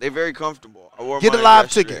one? them. They're very comfortable. I wore Get a mine live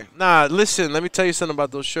yesterday. ticket. Nah, listen, let me tell you something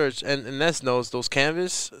about those shirts. And Ness knows those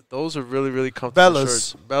canvas, those are really, really comfortable Bellas.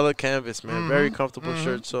 shirts. Bella canvas, man. Very comfortable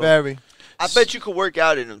shirts. So Very. I bet you could work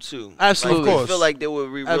out in them too. Absolutely. Like, Of I feel course. like they would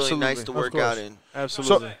be really Absolutely. nice to Of work course. out in.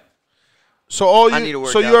 absolutely. So all I need to you,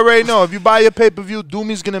 work so you out. already know. If you buy your pay-per-view,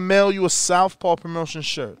 Doomy's gonna mail you a Southpaw Promotion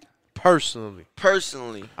shirt. Personally.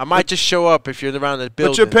 Personally, I might just show up if you're around the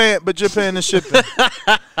building. But you're paying the shipping.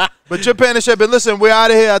 But you're paying the shipping. Listen, we're out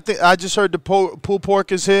of here. I just heard the pulled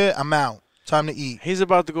pork is here. I'm out. Time to eat. He's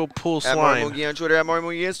about to go pull at Marty swine. Moogie on Twitter, at Marty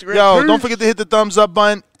Moogie Instagram. Yo, don't forget to hit the thumbs up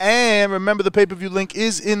button. And remember, the pay-per-view link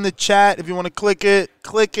is in the chat. If you want to click it,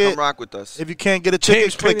 click it. Come rock with us. If you can't get a ticket,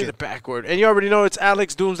 James click Payne it. the backward. And you already know it's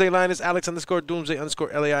Alex Doomsday Linus,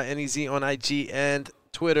 Alex_Doomsday_LAINEZ on IG and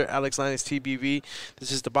Twitter, Alex Linus TBV.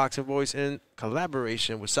 This is the Boxing Voice in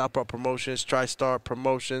collaboration with Southpaw Promotions, TriStar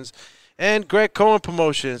Promotions, and Greg Cohen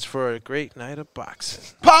Promotions for a great night of boxing.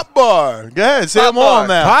 Pop bar. Go ahead. Say Pop them all bar.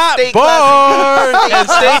 now. Pop Stay Bar and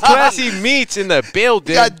Stay Classy Meats in the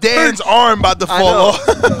building. Got Dan's arm about to I fall know. off.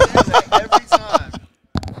 Every time